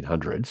and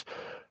 1900s.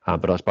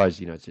 But I suppose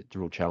it's a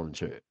real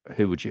challenge.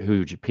 Who would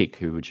you pick?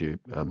 Who would you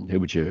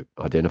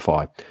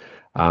identify?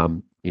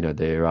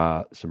 There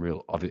are some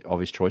real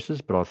obvious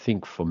choices, but I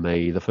think for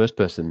me, the first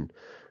person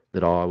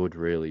that I would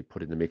really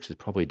put in the mix is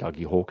probably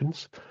Dougie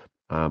Hawkins.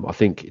 I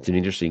think it's an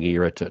interesting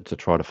era to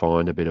try to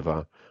find a bit of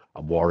a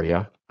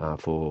warrior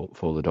for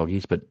the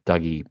doggies, but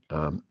Dougie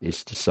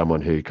is just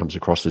someone who comes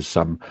across as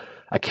some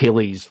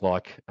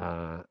Achilles-like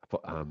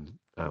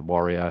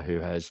warrior who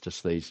has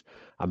just these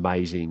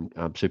amazing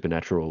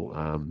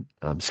supernatural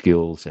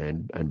skills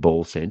and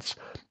ball sense.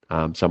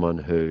 Someone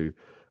who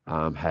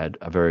had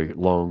a very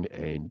long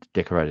and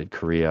decorated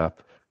career.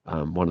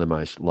 One of the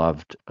most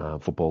loved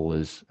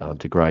footballers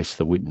to grace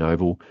the Whitten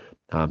Oval,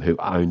 who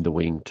owned the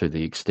wing to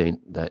the extent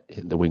that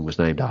the wing was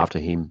named after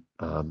him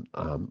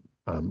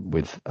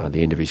with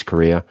the end of his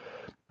career.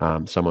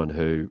 Someone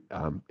who,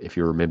 if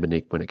you remember,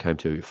 Nick, when it came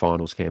to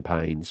finals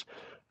campaigns,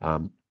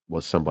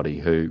 was somebody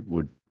who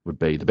would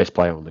be the best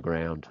player on the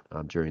ground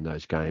during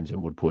those games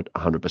and would put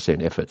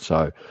 100% effort.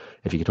 So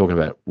if you're talking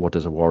about what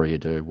does a warrior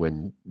do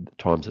when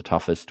times are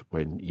toughest,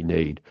 when you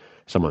need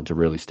someone to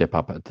really step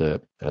up at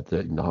the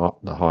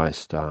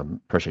highest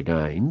pressure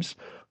games,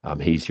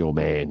 he's your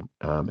man.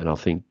 And I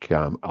think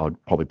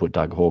I'd probably put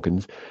Doug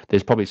Hawkins.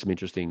 There's probably some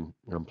interesting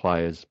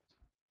players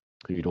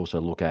who you'd also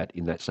look at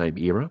in that same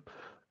era.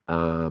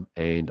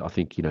 And I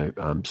think,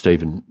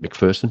 Stephen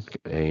McPherson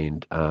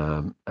and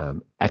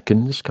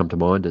Atkins come to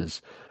mind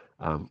as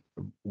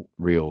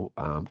real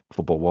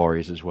football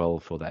warriors as well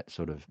for that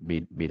sort of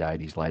mid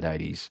 80s, late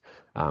 80s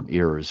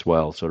era as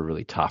well. Sort of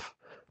really tough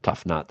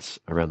nuts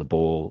around the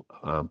ball,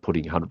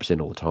 putting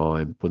 100% all the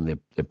time, putting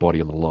their body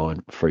on the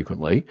line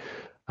frequently.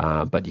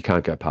 But you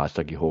can't go past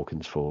Dougie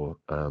Hawkins for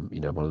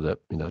one of the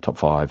top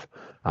five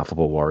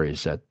football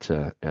warriors at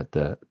the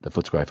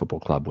Footscray Football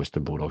Club,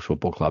 Western Bulldogs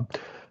Football Club.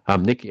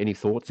 Nick, any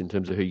thoughts in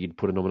terms of who you'd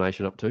put a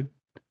nomination up to?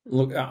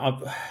 Look,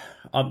 I've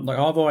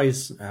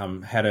always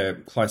had a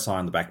close eye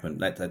on the backman.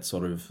 That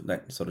sort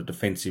of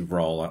defensive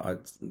role.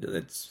 I've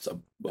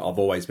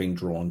always been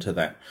drawn to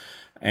that,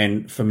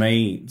 and for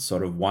me,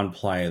 sort of one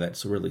player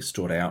that's really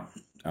stood out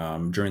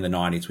during the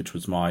 '90s, which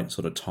was my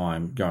sort of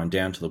time going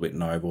down to the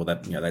Whitten Oval.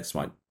 That's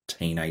my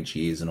teenage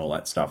years and all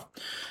that stuff.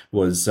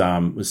 Was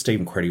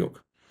Stephen Crediuk.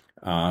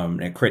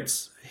 Now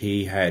Kretz,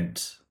 he had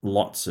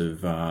lots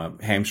of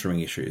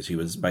hamstring issues. He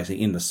was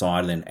basically in the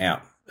sideline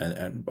out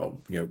and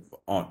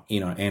on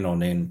and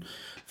on end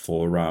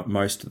for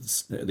most of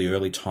the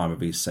early time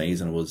of his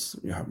season. It was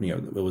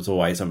there was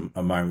always a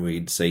moment where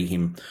you'd see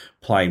him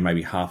play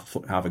maybe half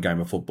a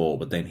game of football,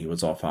 but then he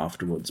was off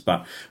afterwards.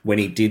 But when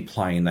he did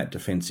play in that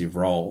defensive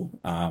role,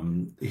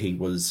 he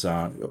was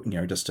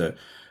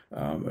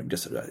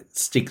just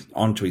stick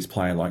onto his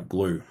play like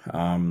glue.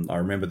 I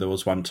remember there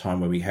was one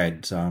time where we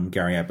had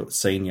Gary Ablett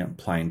Senior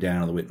playing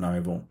down at the Whitten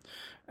Oval,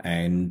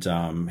 and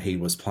he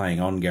was playing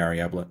on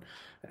Gary Ablett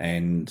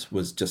and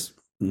was just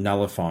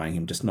nullifying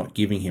him, just not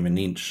giving him an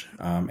inch,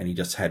 and he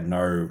just had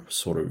no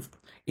sort of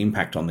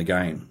impact on the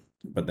game.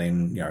 But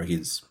then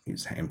his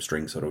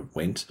hamstring sort of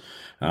went,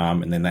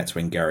 and then that's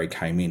when Gary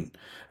came in.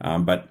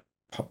 But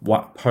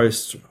what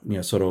post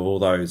sort of all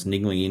those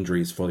niggling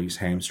injuries for his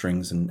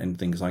hamstrings and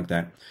things like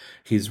that,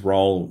 his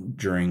role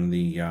during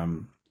the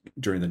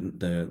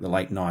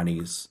late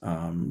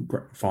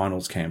 '90s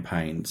finals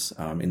campaigns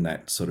in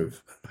that sort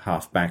of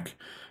halfback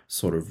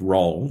sort of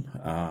role,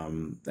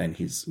 and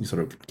his sort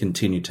of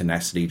continued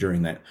tenacity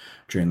during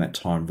that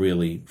time,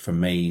 really for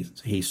me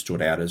he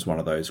stood out as one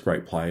of those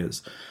great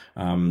players.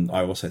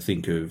 I also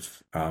think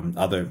of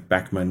other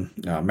backmen,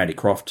 Matty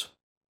Croft,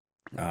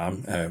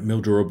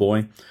 Mildura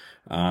Boy,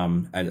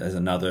 as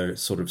another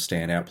sort of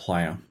standout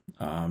player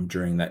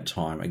during that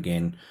time.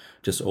 Again,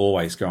 just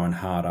always going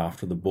hard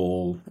after the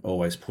ball,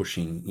 always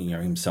pushing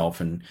himself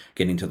and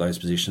getting to those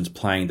positions,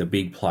 playing the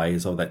big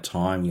players of that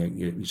time.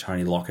 Your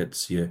Tony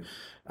Lockett's,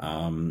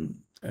 I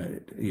think a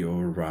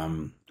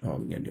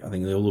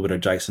little bit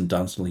of Jason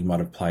Dunstall he might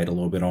have played a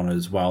little bit on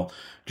as well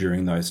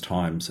during those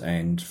times.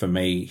 And for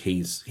me,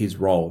 his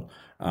role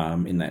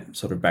in that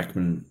sort of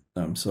backman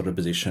sort of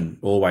position,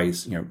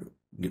 always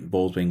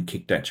balls being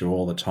kicked at you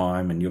all the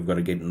time, and you've got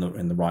to get in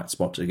the right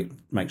spot to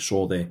make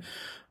sure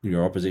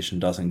your opposition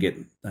doesn't get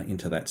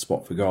into that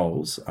spot for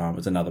goals.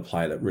 Was another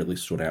player that really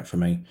stood out for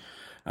me.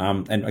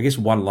 And I guess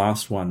one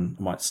last one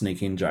I might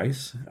sneak in,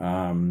 Jace,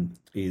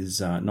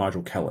 is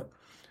Nigel Callett.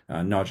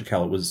 Nigel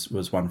Callett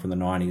was one from the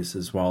 90s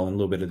as well, and a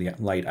little bit of the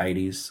late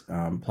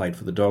 80s. Played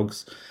for the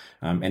Dogs,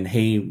 and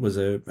he was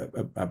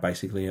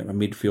basically a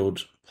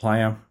midfield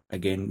player.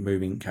 Again,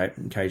 moving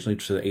occasionally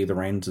to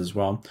either ends as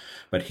well,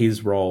 but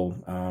his role,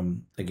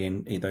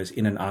 again, those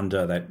in and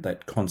under,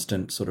 that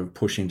constant sort of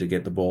pushing to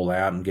get the ball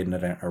out and getting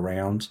it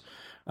around.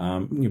 A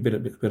bit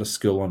of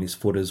skill on his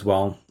foot as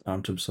well,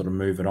 to sort of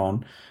move it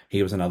on.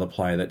 He was another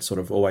player that sort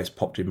of always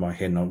popped in my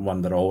head, and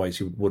one that I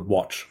always would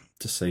watch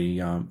to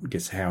see,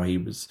 guess how he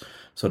was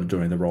sort of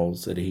doing the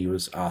roles that he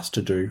was asked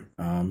to do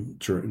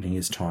during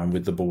his time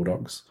with the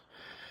Bulldogs.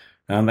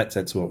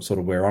 That's sort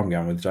of where I'm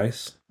going with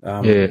Jace.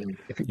 Yeah,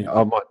 Yeah.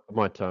 I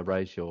might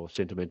raise your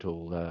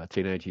sentimental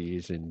teenage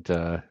years and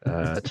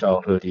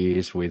childhood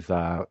years with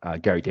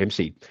Gary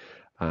Dempsey.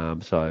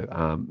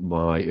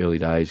 My early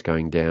days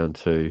going down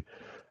to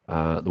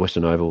the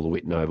Western Oval, the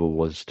Whitten Oval,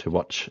 was to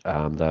watch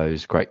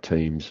those great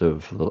teams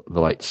of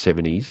the late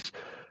 70s,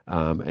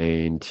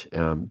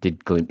 and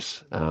did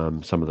glimpse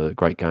some of the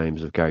great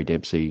games of Gary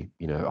Dempsey,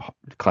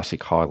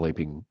 classic high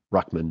leaping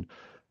ruckman,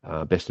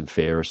 best and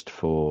fairest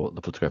for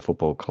the Footscray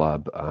Football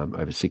Club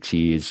over 6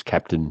 years,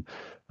 captain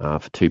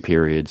for 2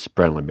 periods,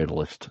 Brownlow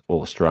medalist,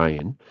 All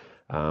Australian,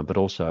 but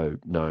also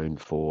known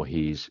for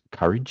his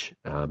courage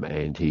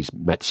and his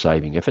match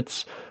saving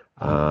efforts,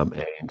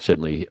 and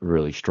certainly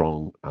really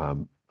strong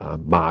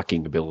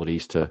marking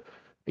abilities to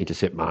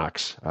intercept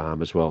marks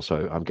as well.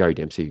 So Gary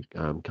Dempsey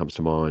comes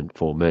to mind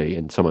for me,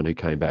 and someone who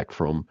came back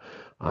from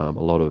a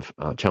lot of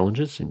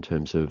challenges in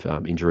terms of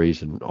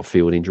injuries and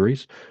off-field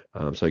injuries.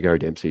 So Gary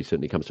Dempsey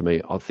certainly comes to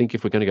me. I think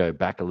if we're going to go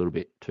back a little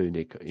bit too,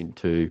 Nick,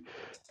 into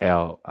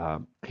our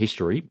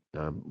history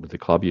with the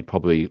club, you'd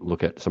probably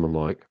look at someone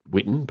like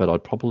Whitten, but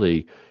I'd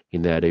probably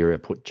in that area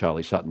put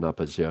Charlie Sutton up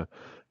as your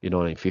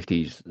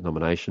 1950s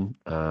nomination.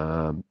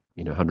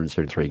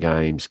 173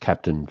 games,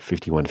 captain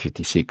 51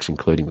 56,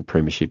 including the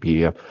premiership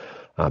year,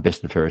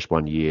 best and fairest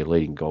 1 year,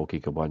 leading goal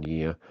kicker 1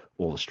 year,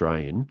 All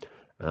Australian,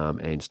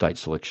 and state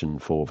selection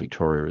for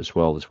Victoria as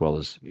well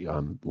as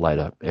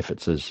later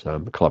efforts as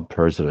club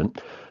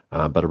president.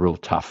 But a real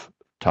tough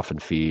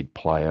and feared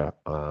player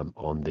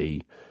on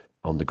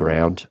the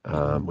ground,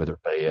 whether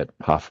it be at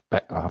half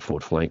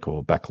forward flank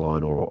or back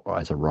line or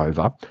as a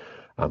rover,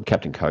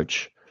 captain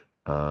coach.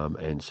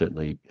 And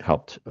certainly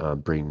helped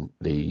bring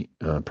the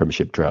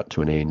premiership drought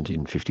to an end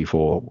in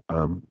 '54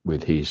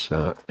 with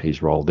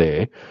his role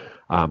there,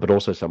 but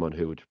also someone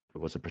who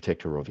was a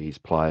protector of his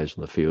players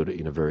on the field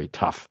in a very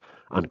tough,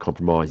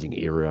 uncompromising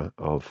era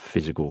of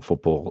physical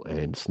football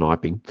and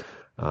sniping.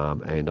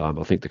 And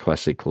I think the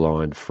classic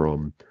line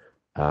from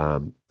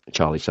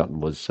Charlie Sutton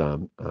was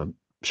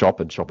shop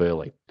and shop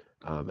early.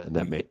 And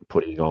that meant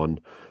putting on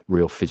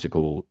real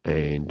physical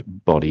and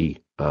body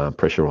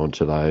pressure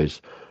onto those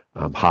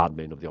hard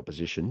men of the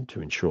opposition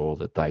to ensure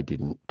that they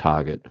didn't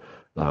target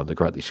the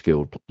greatly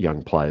skilled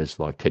young players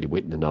like Teddy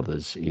Whitten and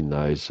others in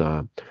those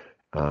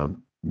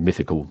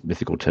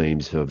mythical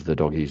teams of the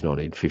Doggies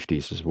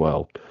 1950s as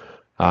well.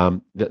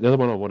 The other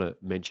one I want to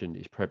mention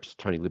is perhaps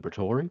Tony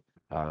Liberatore.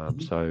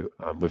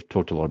 We've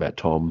talked a lot about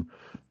Tom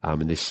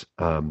in this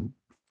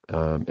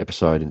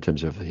episode in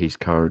terms of his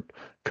current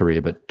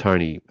career, but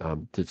Tony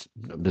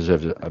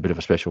deserves a bit of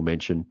a special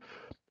mention.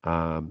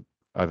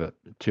 Over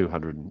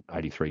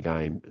 280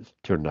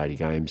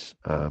 games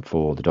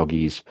for the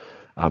Doggies.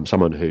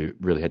 Someone who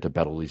really had to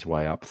battle his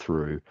way up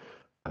through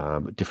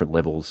different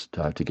levels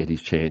to get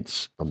his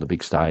chance on the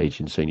big stage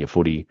in senior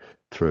footy,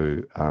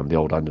 through the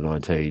old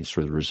under-19s,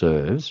 through the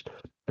reserves,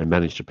 and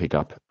managed to pick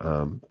up,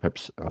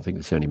 perhaps I think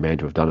it's the only man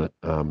to have done it,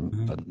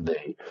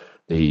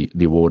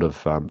 the award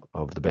of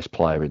the best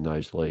player in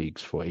those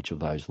leagues for each of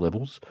those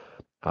levels,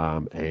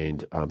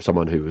 and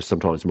someone who was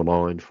sometimes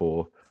maligned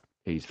for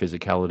his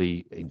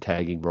physicality in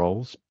tagging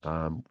roles,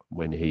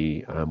 when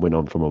he went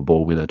on from a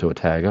ball winner to a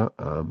tagger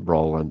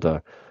role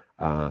under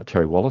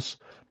Terry Wallace,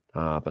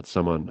 but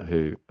someone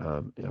who,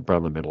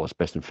 Brownlow medalist,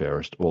 best and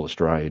fairest, All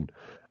Australian,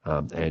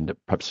 and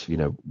perhaps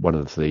one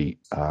of the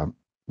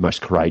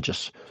most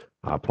courageous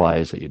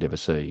players that you'd ever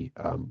see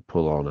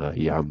pull on a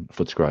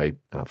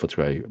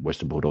Footscray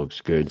Western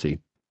Bulldogs Guernsey.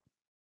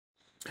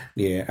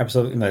 Yeah,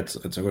 absolutely. That's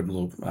a good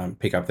little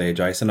pick up there,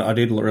 Jason. I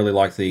did really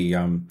like the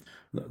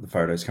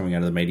photos coming out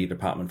of the media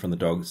department from the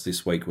Dogs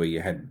this week, where you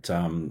had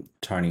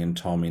Tony and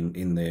Tom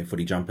in their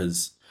footy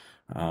jumpers,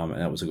 and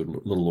that was a good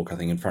little look, I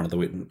think, in front of the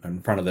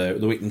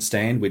Whitten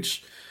stand,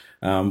 which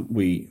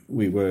we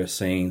were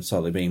seeing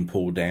slightly being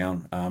pulled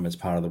down as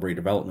part of the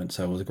redevelopment.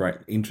 So it was a great,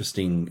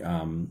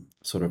 interesting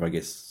sort of, I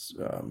guess,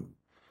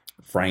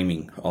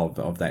 framing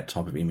of that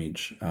type of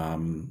image.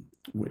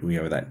 We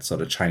have that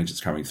sort of change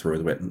that's coming through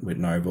the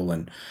Whitten Oval,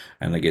 and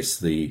I guess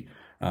the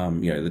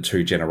the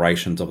two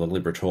generations of the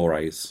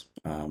Liberatores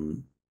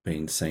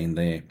being seen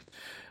there.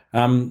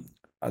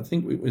 I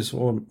think it was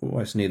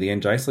almost near the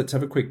end, Jace. Let's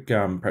have a quick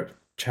perhaps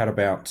chat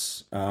about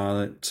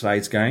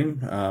today's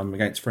game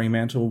against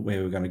Fremantle,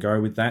 where we're going to go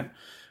with that.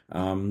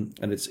 And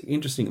it's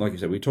interesting, like you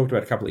said, we talked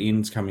about a couple of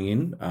ins coming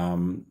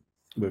in.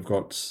 We've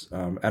got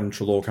Adam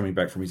Treloar coming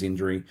back from his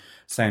injury,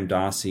 Sam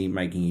Darcy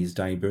making his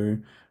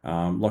debut,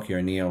 Lockie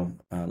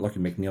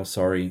McNeil,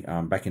 sorry,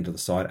 back into the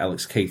side,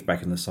 Alex Keith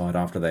back in the side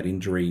after that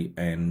injury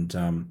and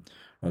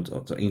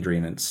injury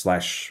and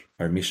slash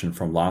omission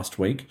from last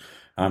week.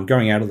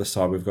 Going out of the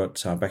side, we've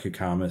got Baku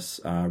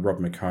Karmas, Rob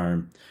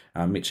McComb,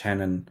 Mitch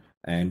Hannon,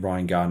 and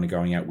Ryan Gardner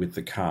going out with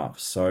the calf.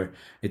 So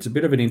it's a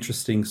bit of an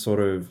interesting sort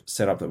of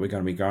setup that we're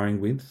going to be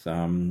going with.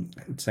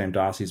 Sam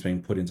Darcy's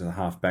been put into the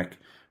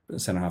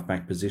centre half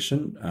back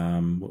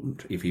position.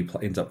 If he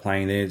ends up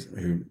playing there,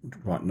 who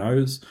right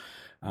knows.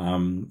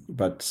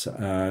 But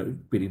a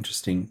bit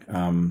interesting,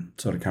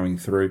 sort of coming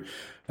through.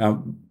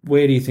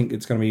 Where do you think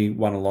it's going to be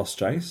won or lost,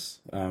 Jace,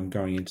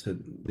 going into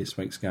this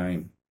week's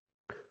game?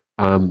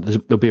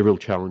 There'll be a real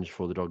challenge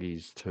for the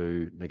doggies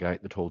to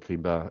negate the tall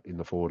timber in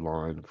the forward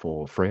line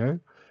for Freo.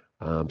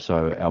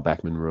 So our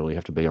backmen really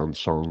have to be on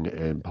song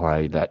and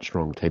play that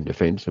strong team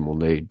defence, and we'll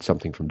need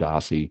something from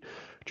Darcy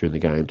during the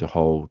game to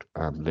hold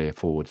their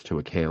forwards to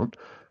account.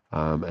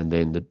 And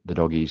then the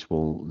doggies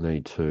will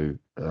need to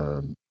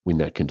win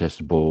that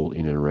contested ball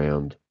in and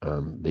around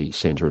the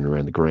centre and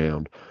around the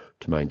ground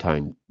to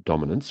maintain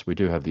dominance. We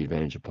do have the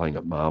advantage of playing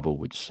at Marvel,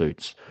 which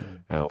suits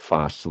our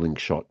fast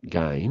slingshot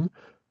game.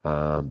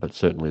 But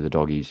certainly the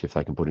doggies, if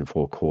they can put in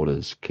four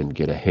quarters, can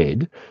get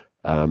ahead.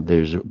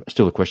 There's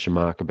still a question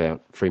mark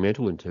about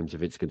Fremantle in terms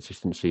of its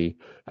consistency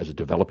as a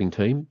developing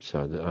team.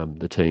 So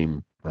the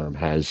team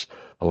has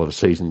a lot of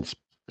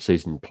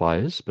seasoned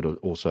players, but it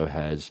also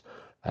has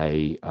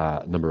a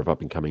number of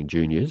up and coming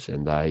juniors,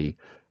 and they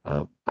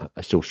are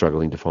still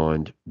struggling to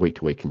find week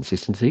to week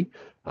consistency.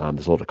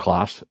 There's a lot of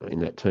class in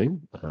that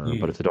team, Yeah.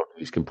 but if the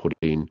Doggies can put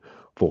in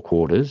four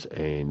quarters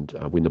and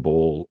win the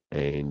ball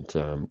and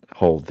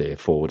hold their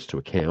forwards to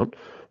account,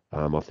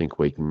 I think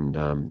we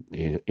can,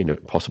 in a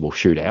possible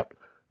shootout,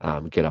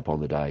 get up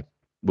on the day.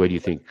 Where do you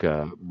think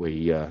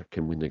we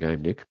can win the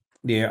game, Nick?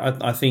 Yeah,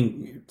 I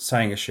think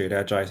saying a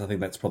shootout, Jace, I think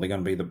that's probably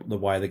going to be the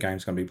way the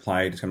game's going to be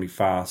played. It's going to be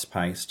fast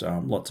paced,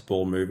 lots of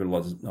ball movement,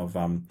 lots of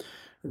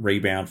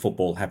rebound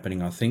football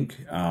happening. I think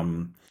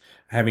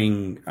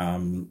having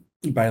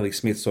Bailey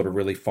Smith sort of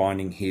really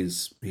finding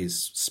his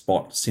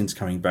spot since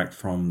coming back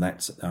from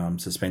that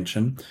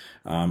suspension,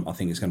 I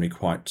think is going to be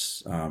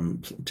quite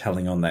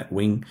telling on that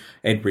wing.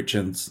 Ed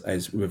Richards,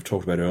 as we've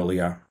talked about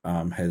earlier,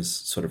 has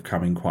sort of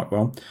come in quite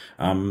well.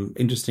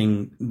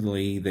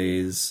 Interestingly,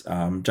 there's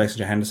Jason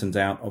Johannessen's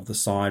out of the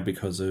side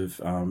because of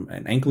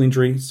an ankle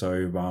injury.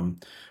 So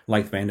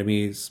Laith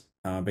Vandermeer's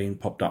been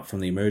popped up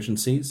from the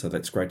emergency. So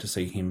that's great to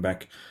see him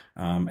back.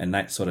 And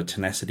that sort of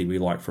tenacity we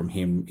like from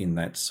him in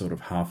that sort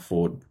of half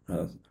forward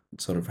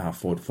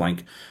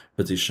flank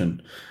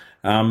position.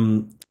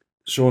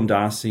 Sean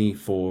Darcy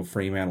for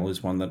Fremantle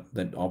is one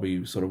that I'll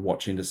be sort of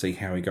watching to see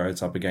how he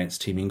goes up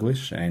against Tim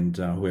English and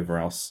whoever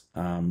else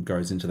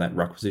goes into that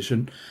ruck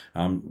position.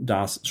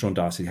 Sean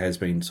Darcy has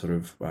been sort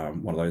of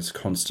one of those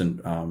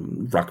constant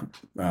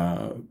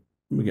ruckman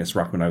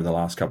over the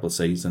last couple of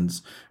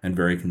seasons and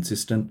very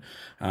consistent.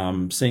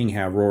 Seeing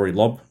how Rory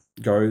Lobb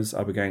goes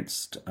up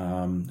against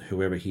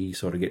whoever he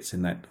sort of gets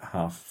in that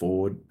half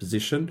forward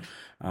position,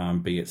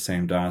 be it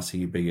Sam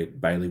Darcy, be it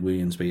Bailey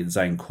Williams, be it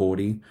Zane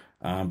Cordy.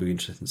 Be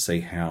interested to see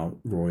how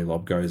Rory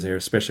Lobb goes there,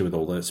 especially with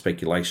all the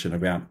speculation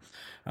about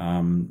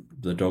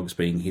the Dogs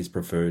being his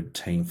preferred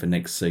team for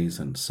next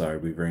season. So it'll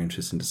be very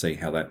interesting to see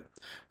how that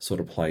sort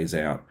of plays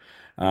out.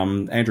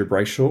 Andrew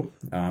Brayshaw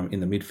in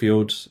the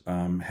midfield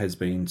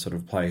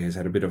has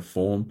had a bit of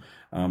form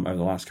over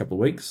the last couple of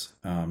weeks.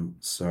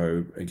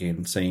 So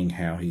again, seeing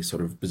how he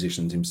sort of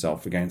positions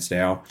himself against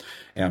our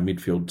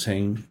midfield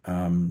team,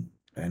 and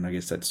I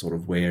guess that's sort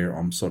of where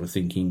I'm sort of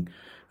thinking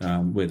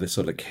where the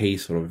sort of key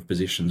sort of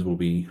positions will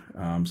be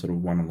sort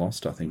of won and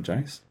lost. I think,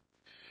 Jace.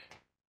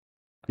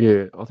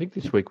 Yeah, I think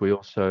this week we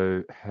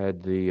also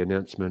had the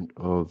announcement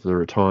of the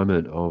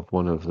retirement of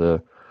one of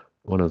the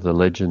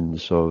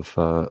legends of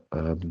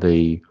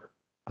the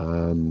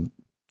um,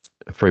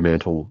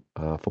 Fremantle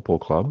Football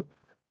Club.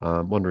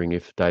 Wondering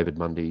if David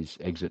Mundy's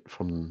exit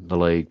from the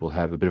league will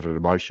have a bit of an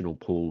emotional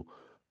pull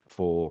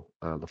for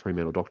the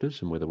Fremantle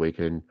Doctors, and whether we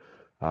can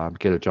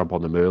get a jump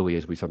on them early,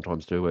 as we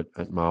sometimes do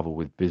at Marvel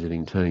with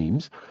visiting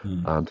teams,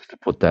 Mm. to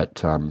put that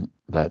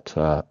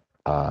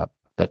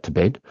to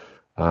bed.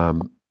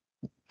 Um,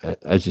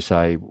 as you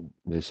say,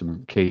 there's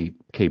some key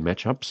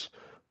matchups,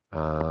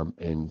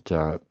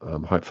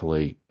 and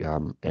hopefully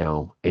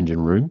our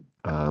engine room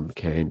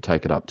can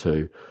take it up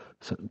to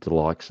the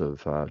likes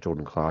of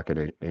Jordan Clark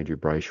and Andrew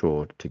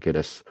Brayshaw to get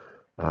us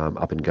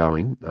up and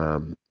going,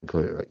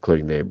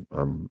 including their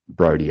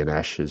Brody and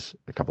Ash, as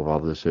a couple of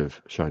others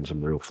who've shown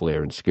some real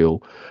flair and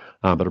skill.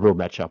 But a real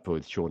matchup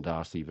with Sean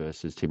Darcy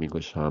versus Tim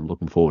English. I'm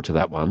looking forward to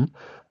that one.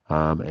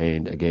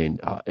 And again,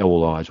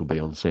 all eyes will be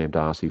on Sam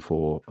Darcy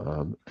for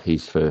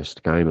his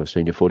first game of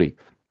senior footy.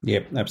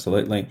 Yep,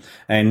 absolutely.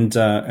 And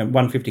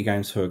 150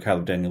 games for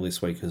Caleb Daniel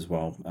this week as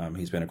well.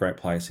 He's been a great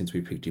player since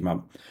we picked him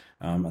up.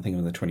 I think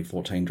in the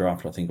 2014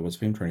 draft, I think it was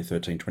for him,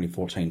 2013,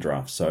 2014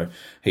 draft. So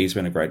he's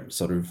been a great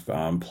sort of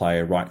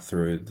player right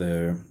through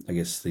I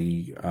guess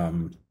the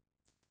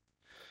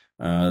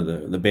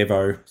the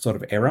Bevo sort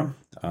of era,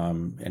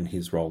 and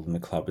his role in the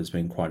club has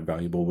been quite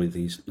valuable with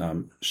his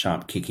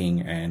sharp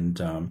kicking and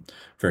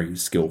very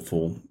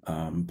skillful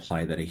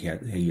play that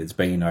he has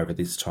been over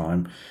this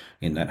time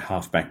in that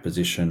halfback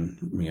position,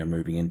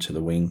 moving into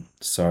the wing.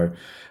 So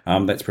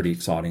that's pretty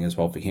exciting as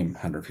well for him.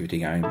 150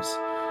 games.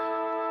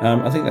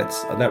 I think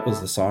that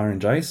was the siren,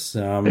 Jace.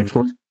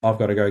 Excellent. I've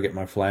got to go get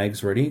my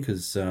flags ready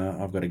because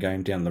I've got a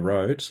game down the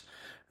road.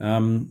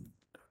 Um,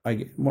 I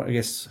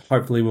guess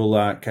hopefully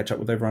we'll catch up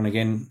with everyone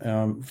again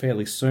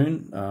fairly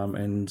soon,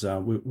 and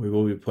we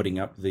will be putting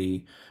up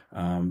the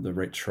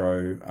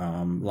retro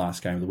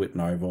last game of the Whitton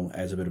Oval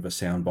as a bit of a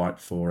soundbite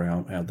for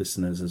our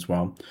listeners as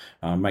well.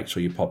 Make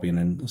sure you pop in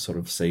and sort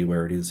of see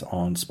where it is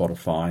on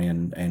Spotify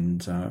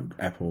and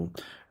Apple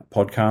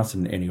Podcasts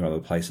and any other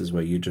places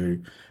where you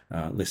do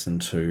listen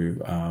to,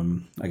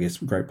 I guess,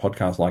 great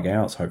podcasts like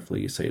ours.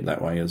 Hopefully you see it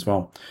that way as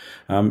well.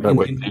 Great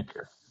work, Nick.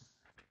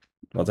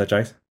 What's that,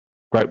 Jace?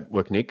 Great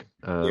work, Nick.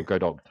 Go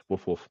Dogs.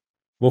 Woof, woof.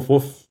 Woof,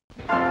 woof.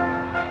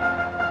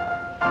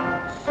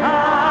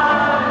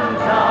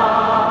 Sons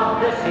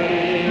of the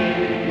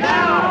sea,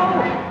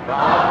 now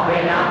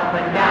bobbing up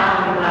and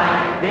down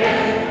like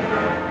this,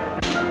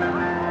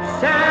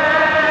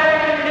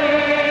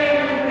 sailing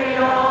the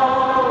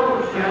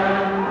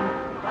ocean,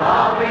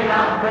 bobbing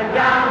up and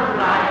down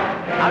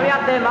like this. Hurry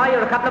up there, Ma,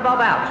 you're a couple of bob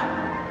out.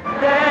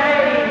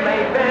 They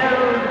may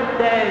build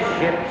their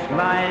ships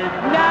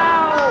miles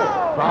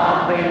now,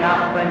 bobbing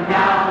up and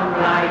down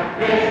like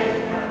this,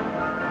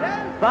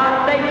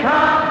 but they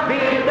can't